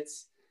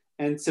 minutes.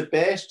 And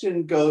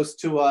Sebastian goes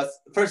to us.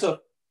 First off,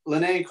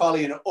 Lene and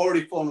Carly had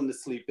already fallen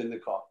asleep in the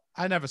car.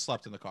 I never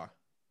slept in the car.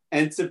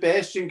 And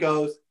Sebastian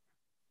goes,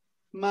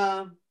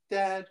 Mom,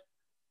 Dad,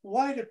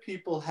 why do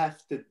people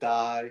have to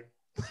die?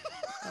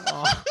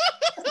 Oh,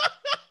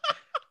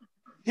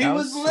 He That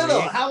was was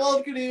little. sweet. How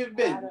old could he have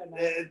been? I don't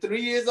know.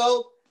 3 years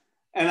old?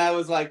 And I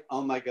was like,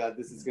 oh my God,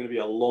 this is going to be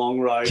a long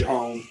ride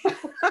home.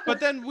 But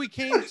then we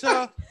came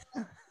to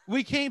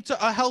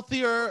a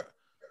healthier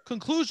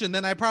conclusion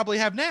than I probably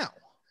have now.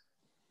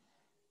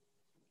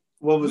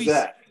 What was We-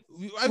 that?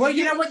 Well,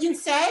 you know what you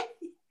said?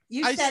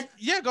 You said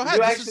yeah, go ahead.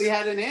 You This actually is-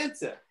 had an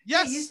answer.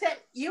 yes, you said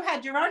you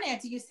had your own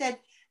answer. You said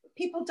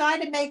people die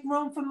to make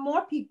room for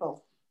more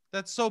people.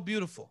 that's so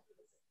beautiful.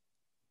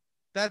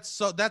 That's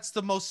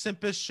the most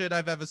simplest shit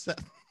I've ever said.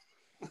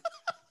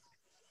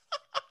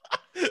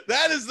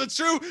 That is the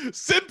true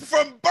simp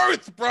from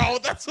birth, bro.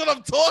 That's what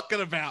I'm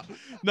talking about.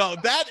 No,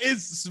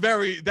 that's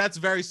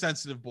very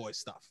sensitive boy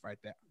stuff right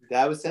there.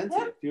 That was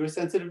sensitive. You were a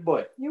sensitive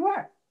boy. You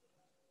are.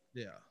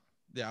 Yeah.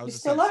 I You was a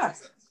still are.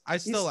 sensitive- I You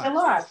still still am.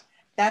 are.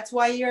 That's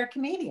why you're a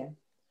comedian.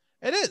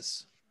 It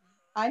is.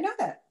 I know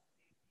that.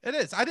 It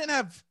is. I don't know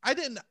if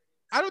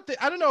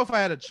I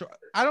had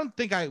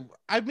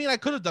I mean, I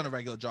could have done a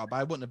regular job, but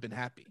I wouldn't have been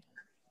happy.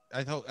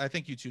 I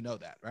think you two know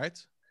that, right?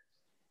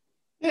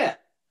 Yeah.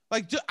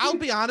 Like, I'll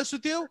be honest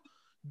with you,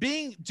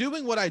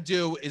 doing what I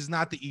do is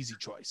not the easy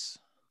choice.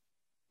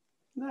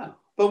 No.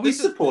 But we This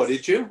is-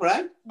 supported you,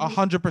 right?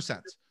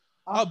 100%.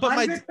 Oh, but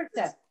my-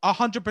 100%.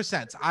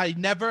 100%. I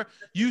never.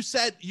 You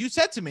said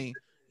to me.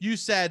 You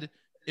said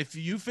if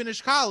you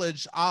finish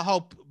college, I'll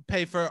help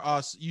pay for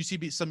us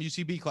some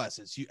UCB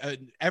classes.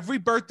 Every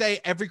birthday,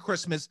 every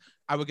Christmas,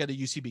 I would get a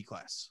UCB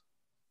class,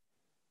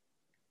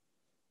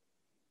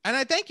 and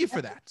I thank you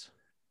for that.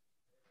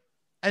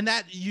 And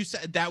that you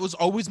said that was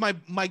always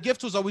my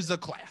gift was always the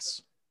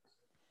class.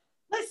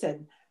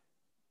 Listen,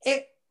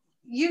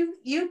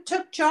 you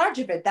took charge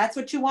of it. That's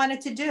what you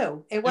wanted to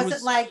do. It wasn't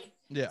was- like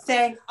Yeah,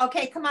 saying,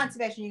 okay, come on,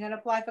 Sebastian, you're going to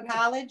apply for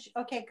college?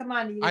 Okay, come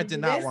on. I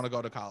did not want to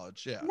go to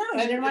college. Yeah, No,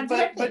 you didn't want to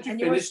do but anything. you And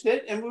you were- finished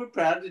it, and we were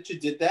proud that you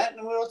did that,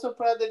 and we're also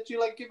proud that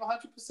you give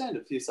 100%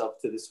 of yourself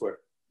to this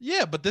work.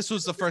 yeah, but this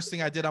was the first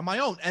thing I did on my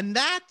own, and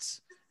that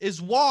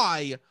is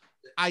why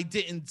I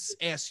didn't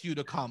ask you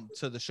to come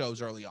to the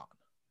shows early on,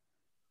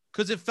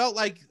 because it felt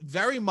like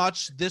very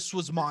much this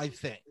was my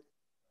thing.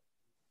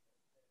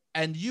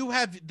 And you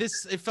have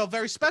this, it felt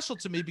very special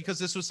to me because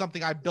this was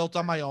something I built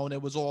on my own.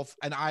 It was all,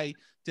 and I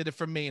did it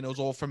for me, and it was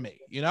all for me,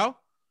 you know?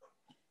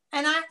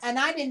 And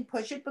I didn't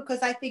push it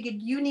because I figured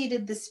you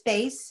needed the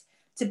space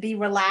to be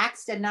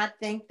relaxed and not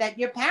think that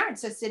your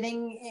parents are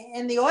sitting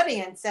in the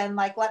audience and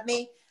like, let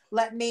me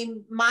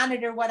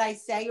monitor what I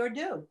say or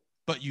do.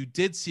 But you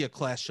did see a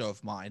class show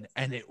of mine,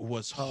 and it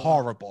was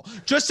horrible.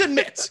 Just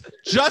admit.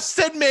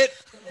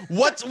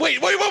 What?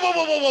 Wait.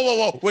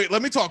 Wait,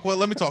 let me talk.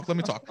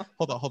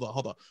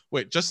 Hold on.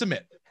 Wait, just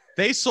admit.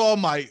 They saw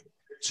my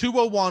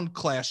 201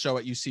 class show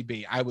at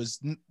UCB. I was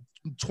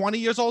 20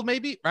 years old,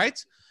 maybe,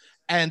 right?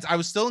 And I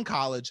was still in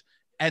college.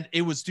 And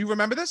it was, do you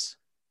remember this?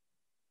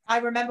 I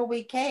remember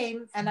we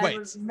came and I Wait,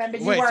 remember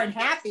you wait. weren't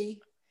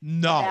happy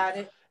No. about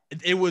it.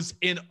 It was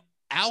in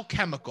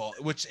Alchemical,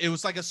 which it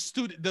was like a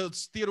studio. The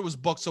theater was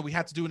booked, so we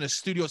had to do it in a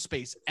studio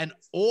space, and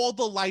all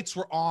the lights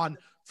were on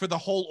for the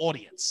whole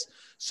audience,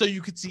 so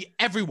you could see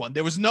everyone.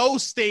 There was no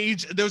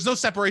stage. There was no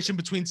separation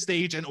between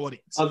stage and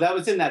audience. Oh, that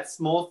was in that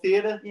small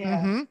theater?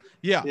 Yeah. Mhm.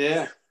 Yeah,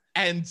 Yeah.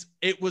 and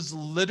it was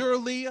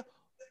literally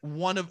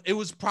it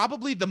was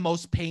probably the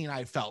most pain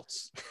I felt.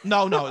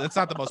 No, it's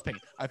not the most pain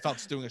I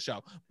felt doing a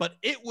show, but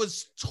it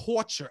was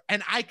torture,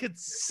 and I could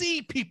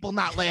see people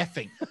not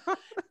laughing.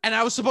 And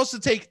I was supposed to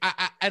take,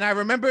 and I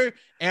remember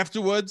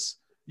afterwards,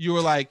 you were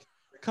like,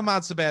 come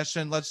on,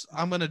 Sebastian,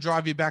 I'm going to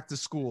drive you back to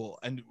school.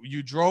 And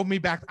you drove me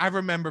back. I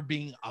remember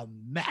being a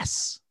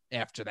mess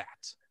after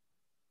that.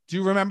 Do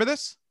you remember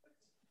this?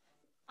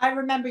 I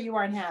remember you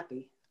weren't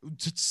happy.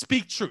 To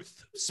speak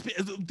truth.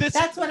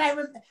 That's what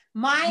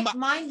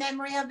my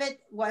memory of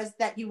it was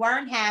that you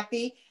weren't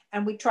happy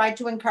and we tried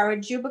to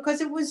encourage you because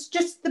it was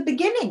just the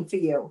beginning for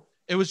you.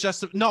 It was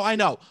just, no, I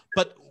know.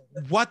 But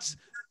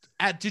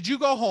did you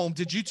go home?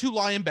 Did you two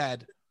lie in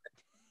bed?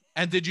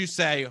 And did you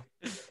say,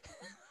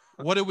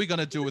 what are we going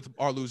to do with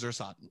our loser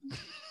son?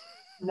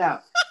 No,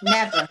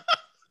 never.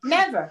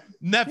 Never.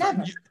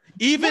 Never.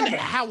 Even Never.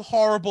 how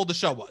horrible the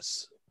show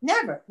was.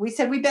 Never. We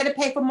said we better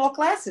pay for more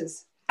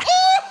classes.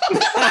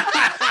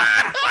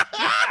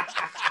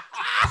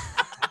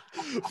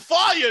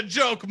 Fire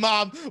joke,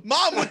 Mom.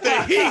 Mom with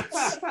the heat.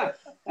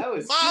 That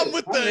was Mom good.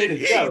 with I the made a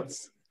heat. joke.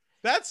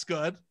 That's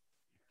good.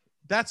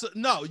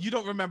 No, you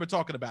don't remember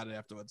talking about it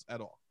afterwards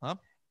at all, huh?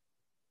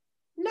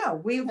 No,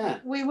 we Yeah.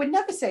 would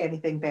never say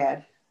anything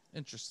bad.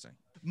 Interesting.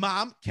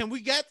 Mom,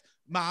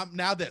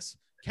 now this.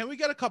 Can we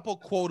get a couple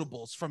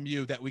quotables from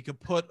you that we could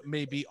put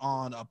maybe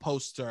on a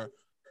poster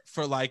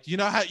for, like, you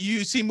know how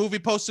you see movie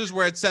posters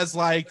where it says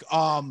like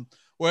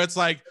where it's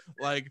like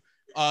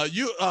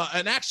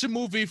an action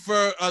movie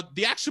for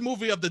the action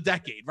movie of the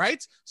decade,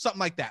 right? Something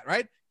like that,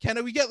 right?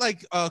 Can we get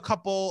like a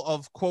couple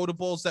of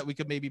quotables that we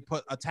could maybe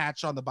put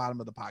attached on the bottom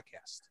of the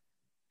podcast?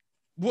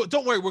 Well,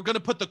 don't worry, we're gonna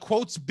put the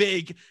quotes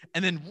big,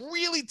 and then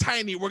really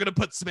tiny, we're gonna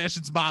put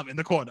Sebastian's mom in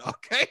the corner,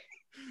 okay?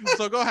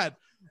 So go ahead.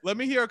 Let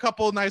me hear a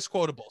couple of nice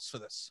quotables for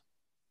this.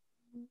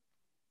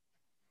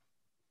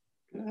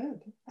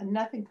 Good. And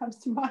nothing comes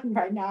to mind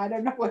right now. I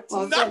don't know what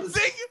to say.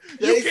 Nothing?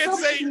 You can't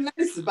say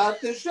nice about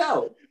this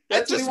show.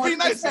 That's just be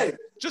nice.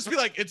 Just be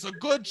like, it's a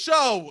good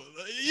show.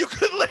 You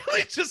could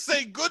literally just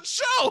say good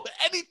show.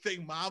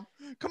 Anything, Mom.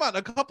 Come on,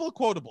 a couple of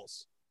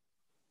quotables.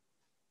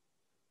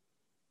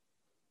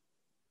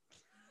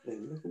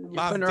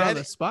 Mom, putting her on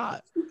the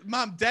spot.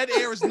 Mom, dead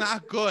air is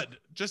not good.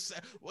 Just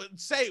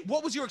say,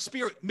 what was your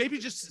experience? Maybe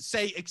just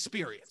say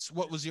experience.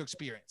 What was your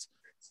experience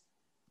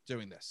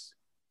doing this?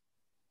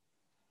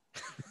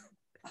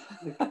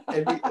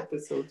 Every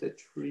episode's a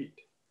treat.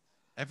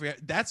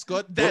 That's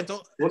good. Dad,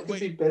 what could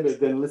be better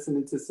than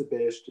listening to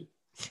Sebastian?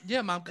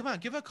 Yeah, Mom, come on,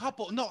 give a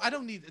couple. No, I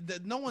don't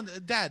need no one.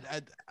 Dad,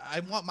 I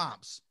want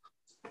moms.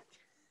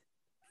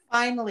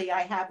 Finally,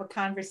 I have a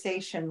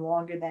conversation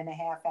longer than a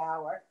half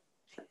hour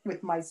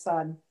with my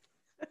son.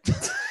 We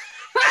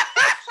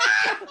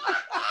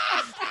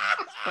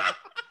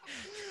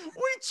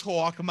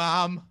talk,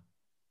 Mom.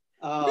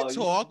 Oh, we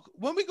talk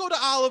when we go to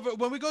Oliver.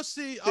 When we go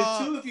see, the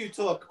two of you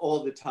talk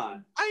all the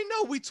time. I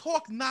know we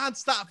talk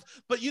nonstop,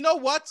 but you know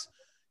what?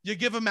 You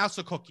give a mouse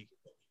a cookie.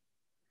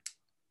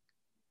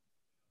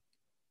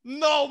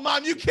 No,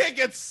 Mom, you can't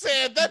get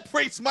sad. That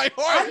breaks my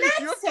heart. I'm not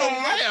You have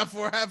sad. to laugh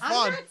or have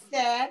fun. I'm not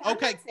sad.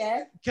 Okay. I'm not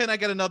sad. Can I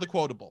get another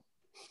quotable?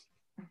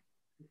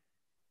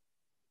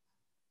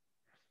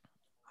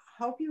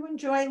 Hope you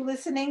enjoy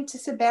listening to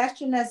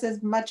Sebastian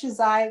as much as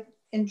I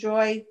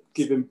enjoy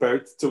giving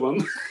birth to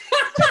him.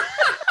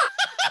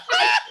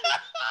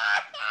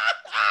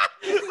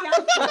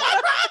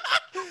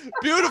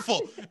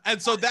 Beautiful.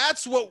 And so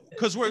that's what,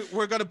 because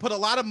we're going to put a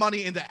lot of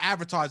money into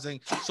advertising.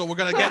 So we're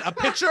going to get a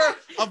picture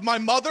of my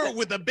mother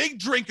with a big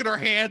drink in her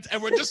hand,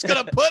 and we're just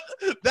going to put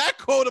that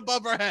quote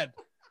above her head.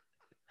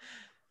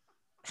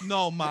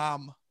 No,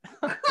 Mom.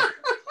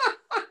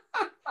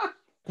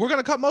 We're going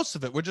to cut most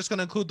of it. We're just going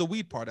to include the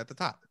weed part at the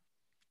top.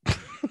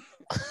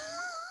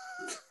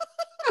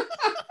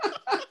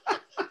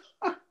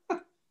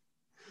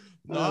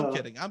 No,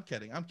 I'm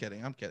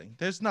kidding.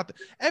 There's nothing.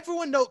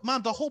 Everyone knows,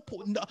 Mom, the whole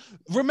point. No,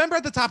 remember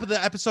at the top of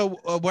the episode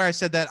where I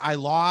said that I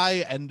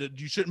lie and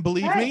you shouldn't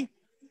believe me?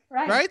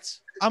 Right?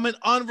 I'm an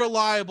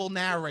unreliable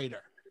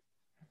narrator.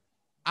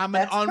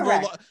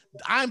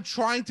 I'm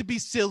trying to be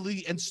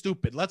silly and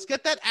stupid. Let's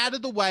get that out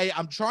of the way.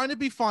 I'm trying to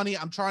be funny.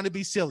 I'm trying to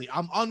be silly.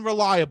 I'm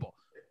unreliable.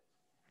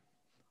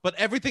 But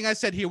everything I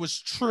said here was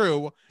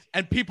true,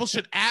 and people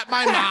should at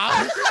my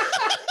mom.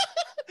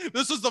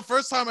 This was the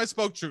first time I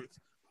spoke truth.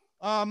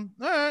 All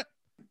right.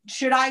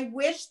 Should I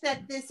wish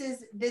that this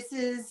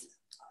is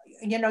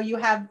you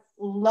have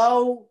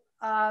low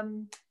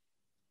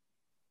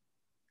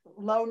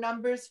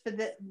numbers for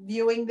the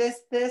viewing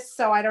this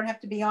so I don't have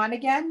to be on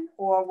again,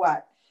 or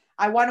what?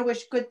 I want to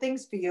wish good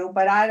things for you,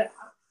 but I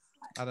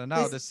don't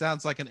know. This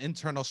sounds like an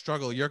internal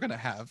struggle you're gonna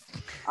have.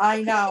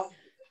 I know.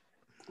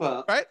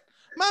 Well, right?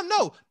 Mom,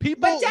 no.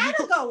 People. But Dad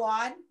will go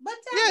on.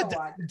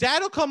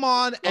 Dad will come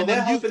on, and then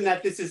we're hoping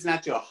that this is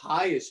not your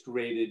highest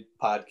rated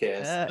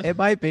podcast. It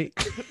might be.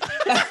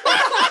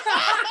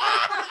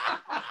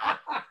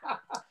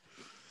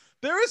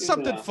 There is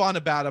something fun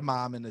about a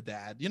mom and a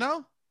dad,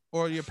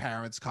 or your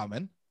parents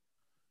coming.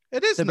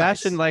 It is.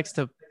 Sebastian nice. likes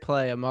to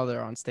play a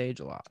mother on stage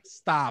a lot.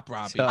 Stop,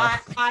 Robbie. So,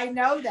 I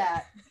know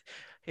that.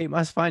 He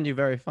must find you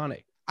very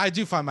funny. I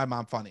do find my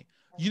mom funny.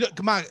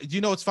 Come on. Do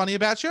you know what's funny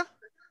about you?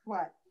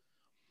 What?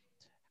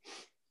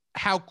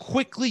 How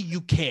quickly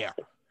you care.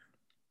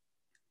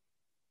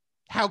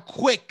 How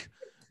quick.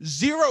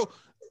 Zero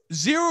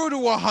to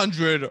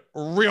 100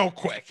 real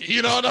quick.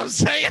 You know what I'm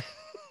saying?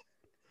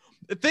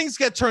 Things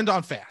get turned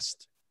on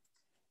fast.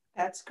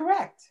 That's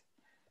correct.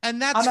 And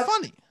that's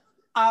funny.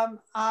 I'm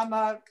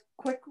a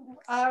quick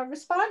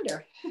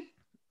responder.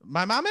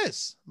 My mom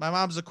is. My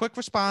mom's a quick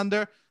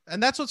responder.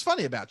 And that's what's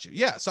funny about you.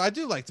 Yeah. So I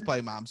do like to play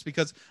moms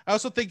because I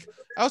also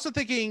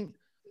thinking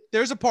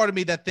there's a part of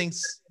me that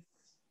thinks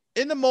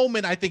in the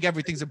moment, I think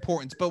everything's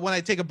important. But when I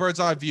take a bird's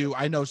eye view,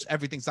 I know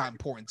everything's not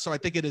important. So I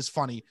think it is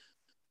funny.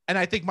 And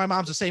I think my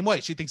mom's the same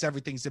way. She thinks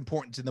everything's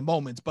important in the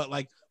moment. But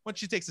like when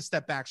she takes a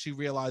step back, she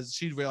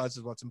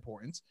realizes what's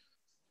important.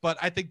 But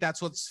I think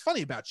that's what's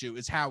funny about you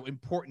is how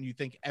important you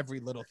think every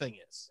little thing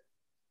is.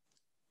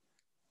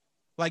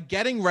 Like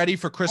getting ready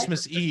for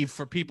Christmas Eve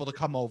for people to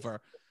come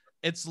over.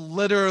 It's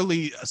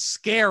literally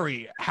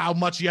scary how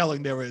much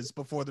yelling there is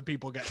before the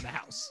people get in the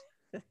house.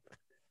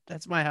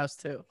 That's my house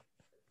too.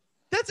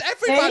 That's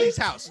everybody's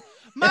house.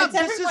 Mom,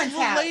 this is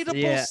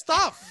relatable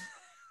stuff.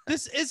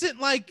 This isn't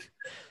like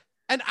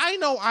And I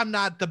know I'm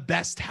not the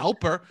best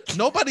helper.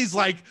 Nobody's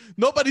like,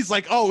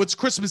 oh, it's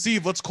Christmas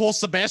Eve. Let's call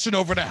Sebastian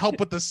over to help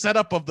with the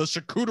setup of the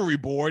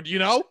charcuterie board, you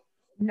know?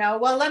 No,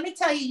 well, let me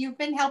tell you, you've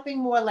been helping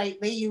more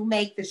lately. You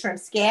make the shrimp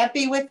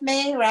scampi with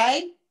me,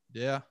 right?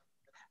 Yeah.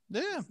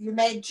 Yeah. You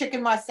made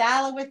chicken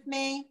marsala with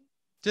me.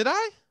 Did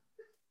I?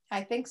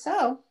 I think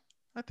so.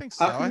 I think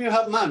so. How come you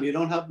help Mom? You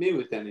don't help me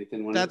with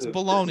anything. That's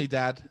baloney,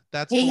 Dad.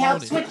 That's He baloney.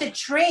 helps with the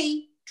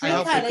tree. I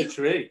help with cutting. the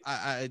tree.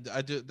 I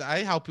do. I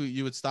help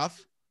you with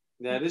stuff.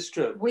 That is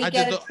true. We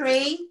get a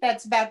tree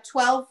that's about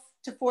 12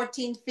 to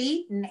 14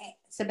 feet, and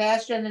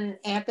Sebastian and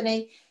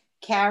Anthony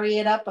carry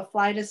it up a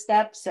flight of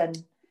steps,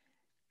 and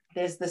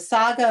there's the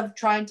saga of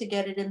trying to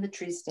get it in the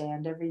tree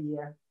stand every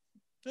year.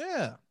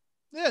 Yeah.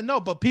 Yeah, no,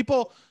 but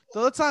people,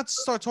 let's not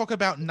start talking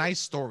about nice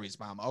stories,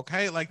 Mom,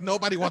 okay? Like,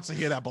 nobody wants to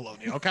hear that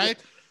baloney, okay?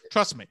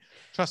 Trust me.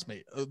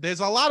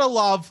 There's a lot of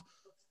love.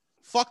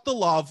 Fuck the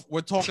love.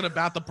 We're talking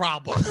about the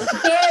problem.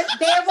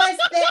 There was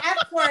the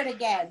F word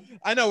again.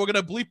 I know, we're going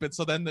to bleep it,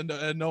 so then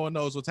no one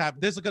knows what's happening.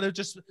 This is going to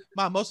just,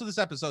 Mom, most of this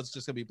episode is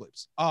just going to be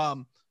bleeps.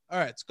 All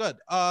right, it's good.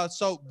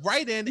 So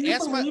write in. Do you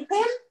believe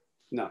him?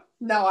 No.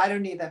 No, I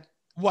don't either.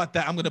 What,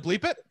 that I'm going to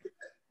bleep it?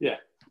 Yeah.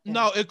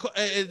 No,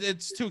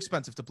 it's too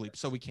expensive to bleep,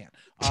 so we can't.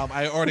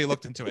 I already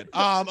looked into it.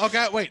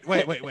 Okay,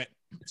 wait.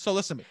 So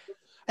listen to me.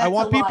 That's I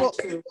want people.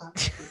 too.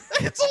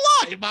 It's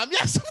a lie, Mom.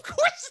 Yes, of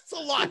course it's a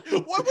lie.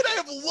 Why would I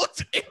have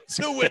looked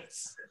into it?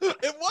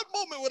 In what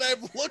moment would I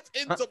have looked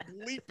into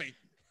bleeping?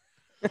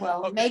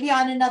 Well, maybe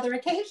on another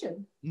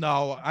occasion.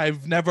 No,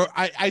 I've never.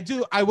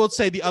 I will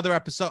say the other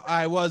episode,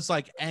 I was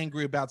like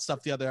angry about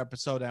stuff the other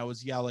episode. And I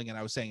was yelling and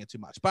I was saying it too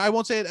much. But I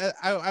won't say it.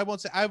 I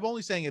won't say. I'm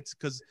only saying it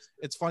because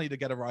it's funny to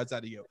get a rise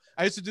out of you.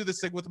 I used to do this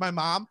thing with my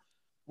mom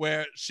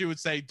where she would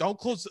say, "Don't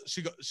close."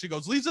 She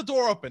goes, "Leave the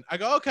door open." I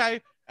go,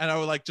 "Okay," and I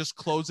would like just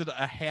close it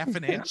a half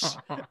an inch.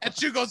 And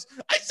she goes,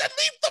 "I said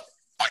leave the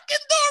fucking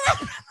door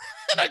open."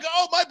 And I go,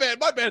 "Oh, my bad."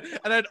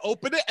 And I'd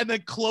open it and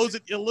then close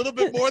it a little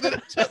bit more than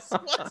it just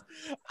was.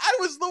 I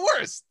was the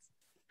worst.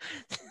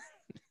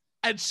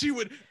 And she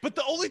would, but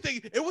the only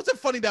thing, it wasn't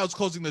funny that I was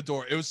closing the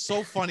door. It was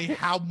so funny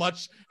how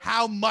much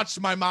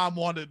my mom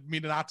wanted me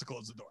not to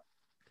close the door.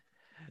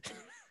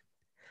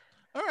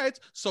 All right.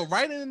 So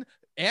write in,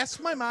 ask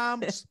my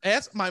mom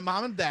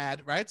and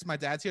dad, right? So my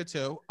dad's here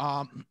too.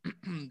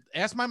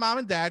 Ask my mom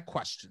and dad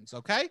questions.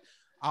 Okay.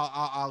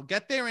 I'll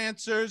get their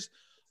answers.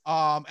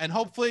 And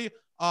hopefully,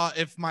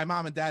 if my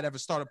mom and dad ever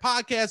start a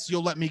podcast,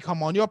 you'll let me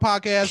come on your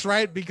podcast,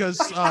 right? Because,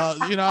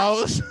 you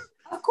know,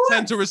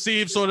 tend to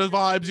receive sort of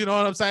vibes, you know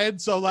what I'm saying?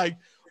 So like,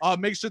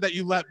 make sure that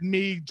you let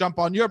me jump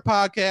on your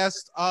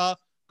podcast.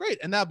 Great.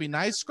 And that'd be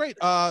nice. Great.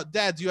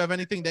 Dad, do you have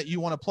anything that you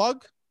want to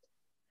plug?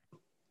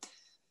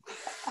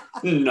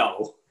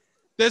 No.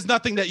 There's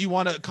nothing that you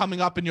want to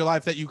coming up in your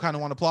life that you kind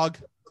of want to plug?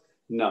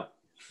 No.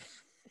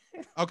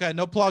 Okay.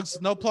 No plugs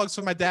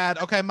for my dad.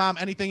 Okay, Mom,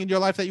 anything in your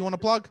life that you want to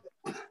plug?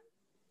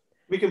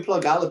 We can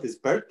plug Oliver's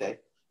birthday.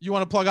 You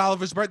want to plug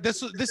Oliver's birthday?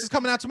 This is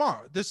coming out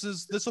tomorrow. This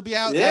will be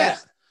out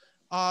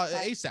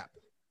ASAP.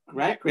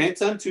 Right,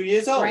 grandson 2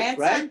 years old. Grandson,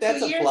 right, that's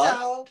 2 a years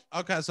plug. old.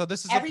 Okay, so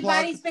this is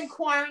Everybody's been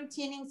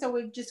quarantining, so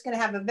we're just gonna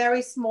have a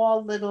very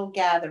small little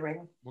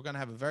gathering. We're gonna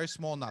have a very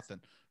small nothing,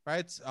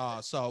 right?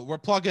 So we're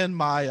plugging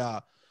my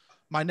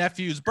my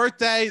nephew's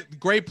birthday.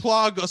 Great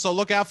plug. So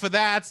look out for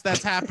that.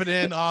 That's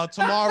happening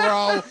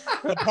tomorrow.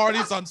 The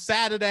party's on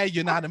Saturday.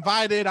 You're not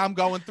invited. I'm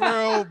going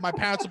through. My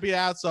parents will be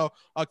out, so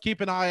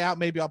keep an eye out.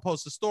 Maybe I'll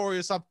post a story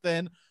or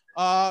something.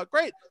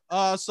 Great.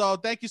 So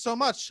thank you so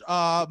much,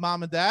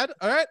 Mom and Dad.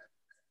 All right.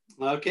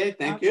 Okay,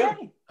 thank you.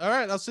 All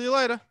right, I'll see you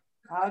later.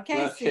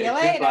 Okay, see you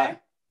later.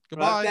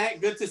 Goodbye. Well,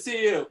 good to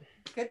see you.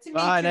 Good to meet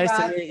Bye. you. Nice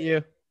Rod. to meet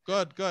you.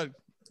 Good.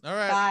 All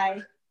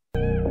right.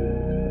 Bye.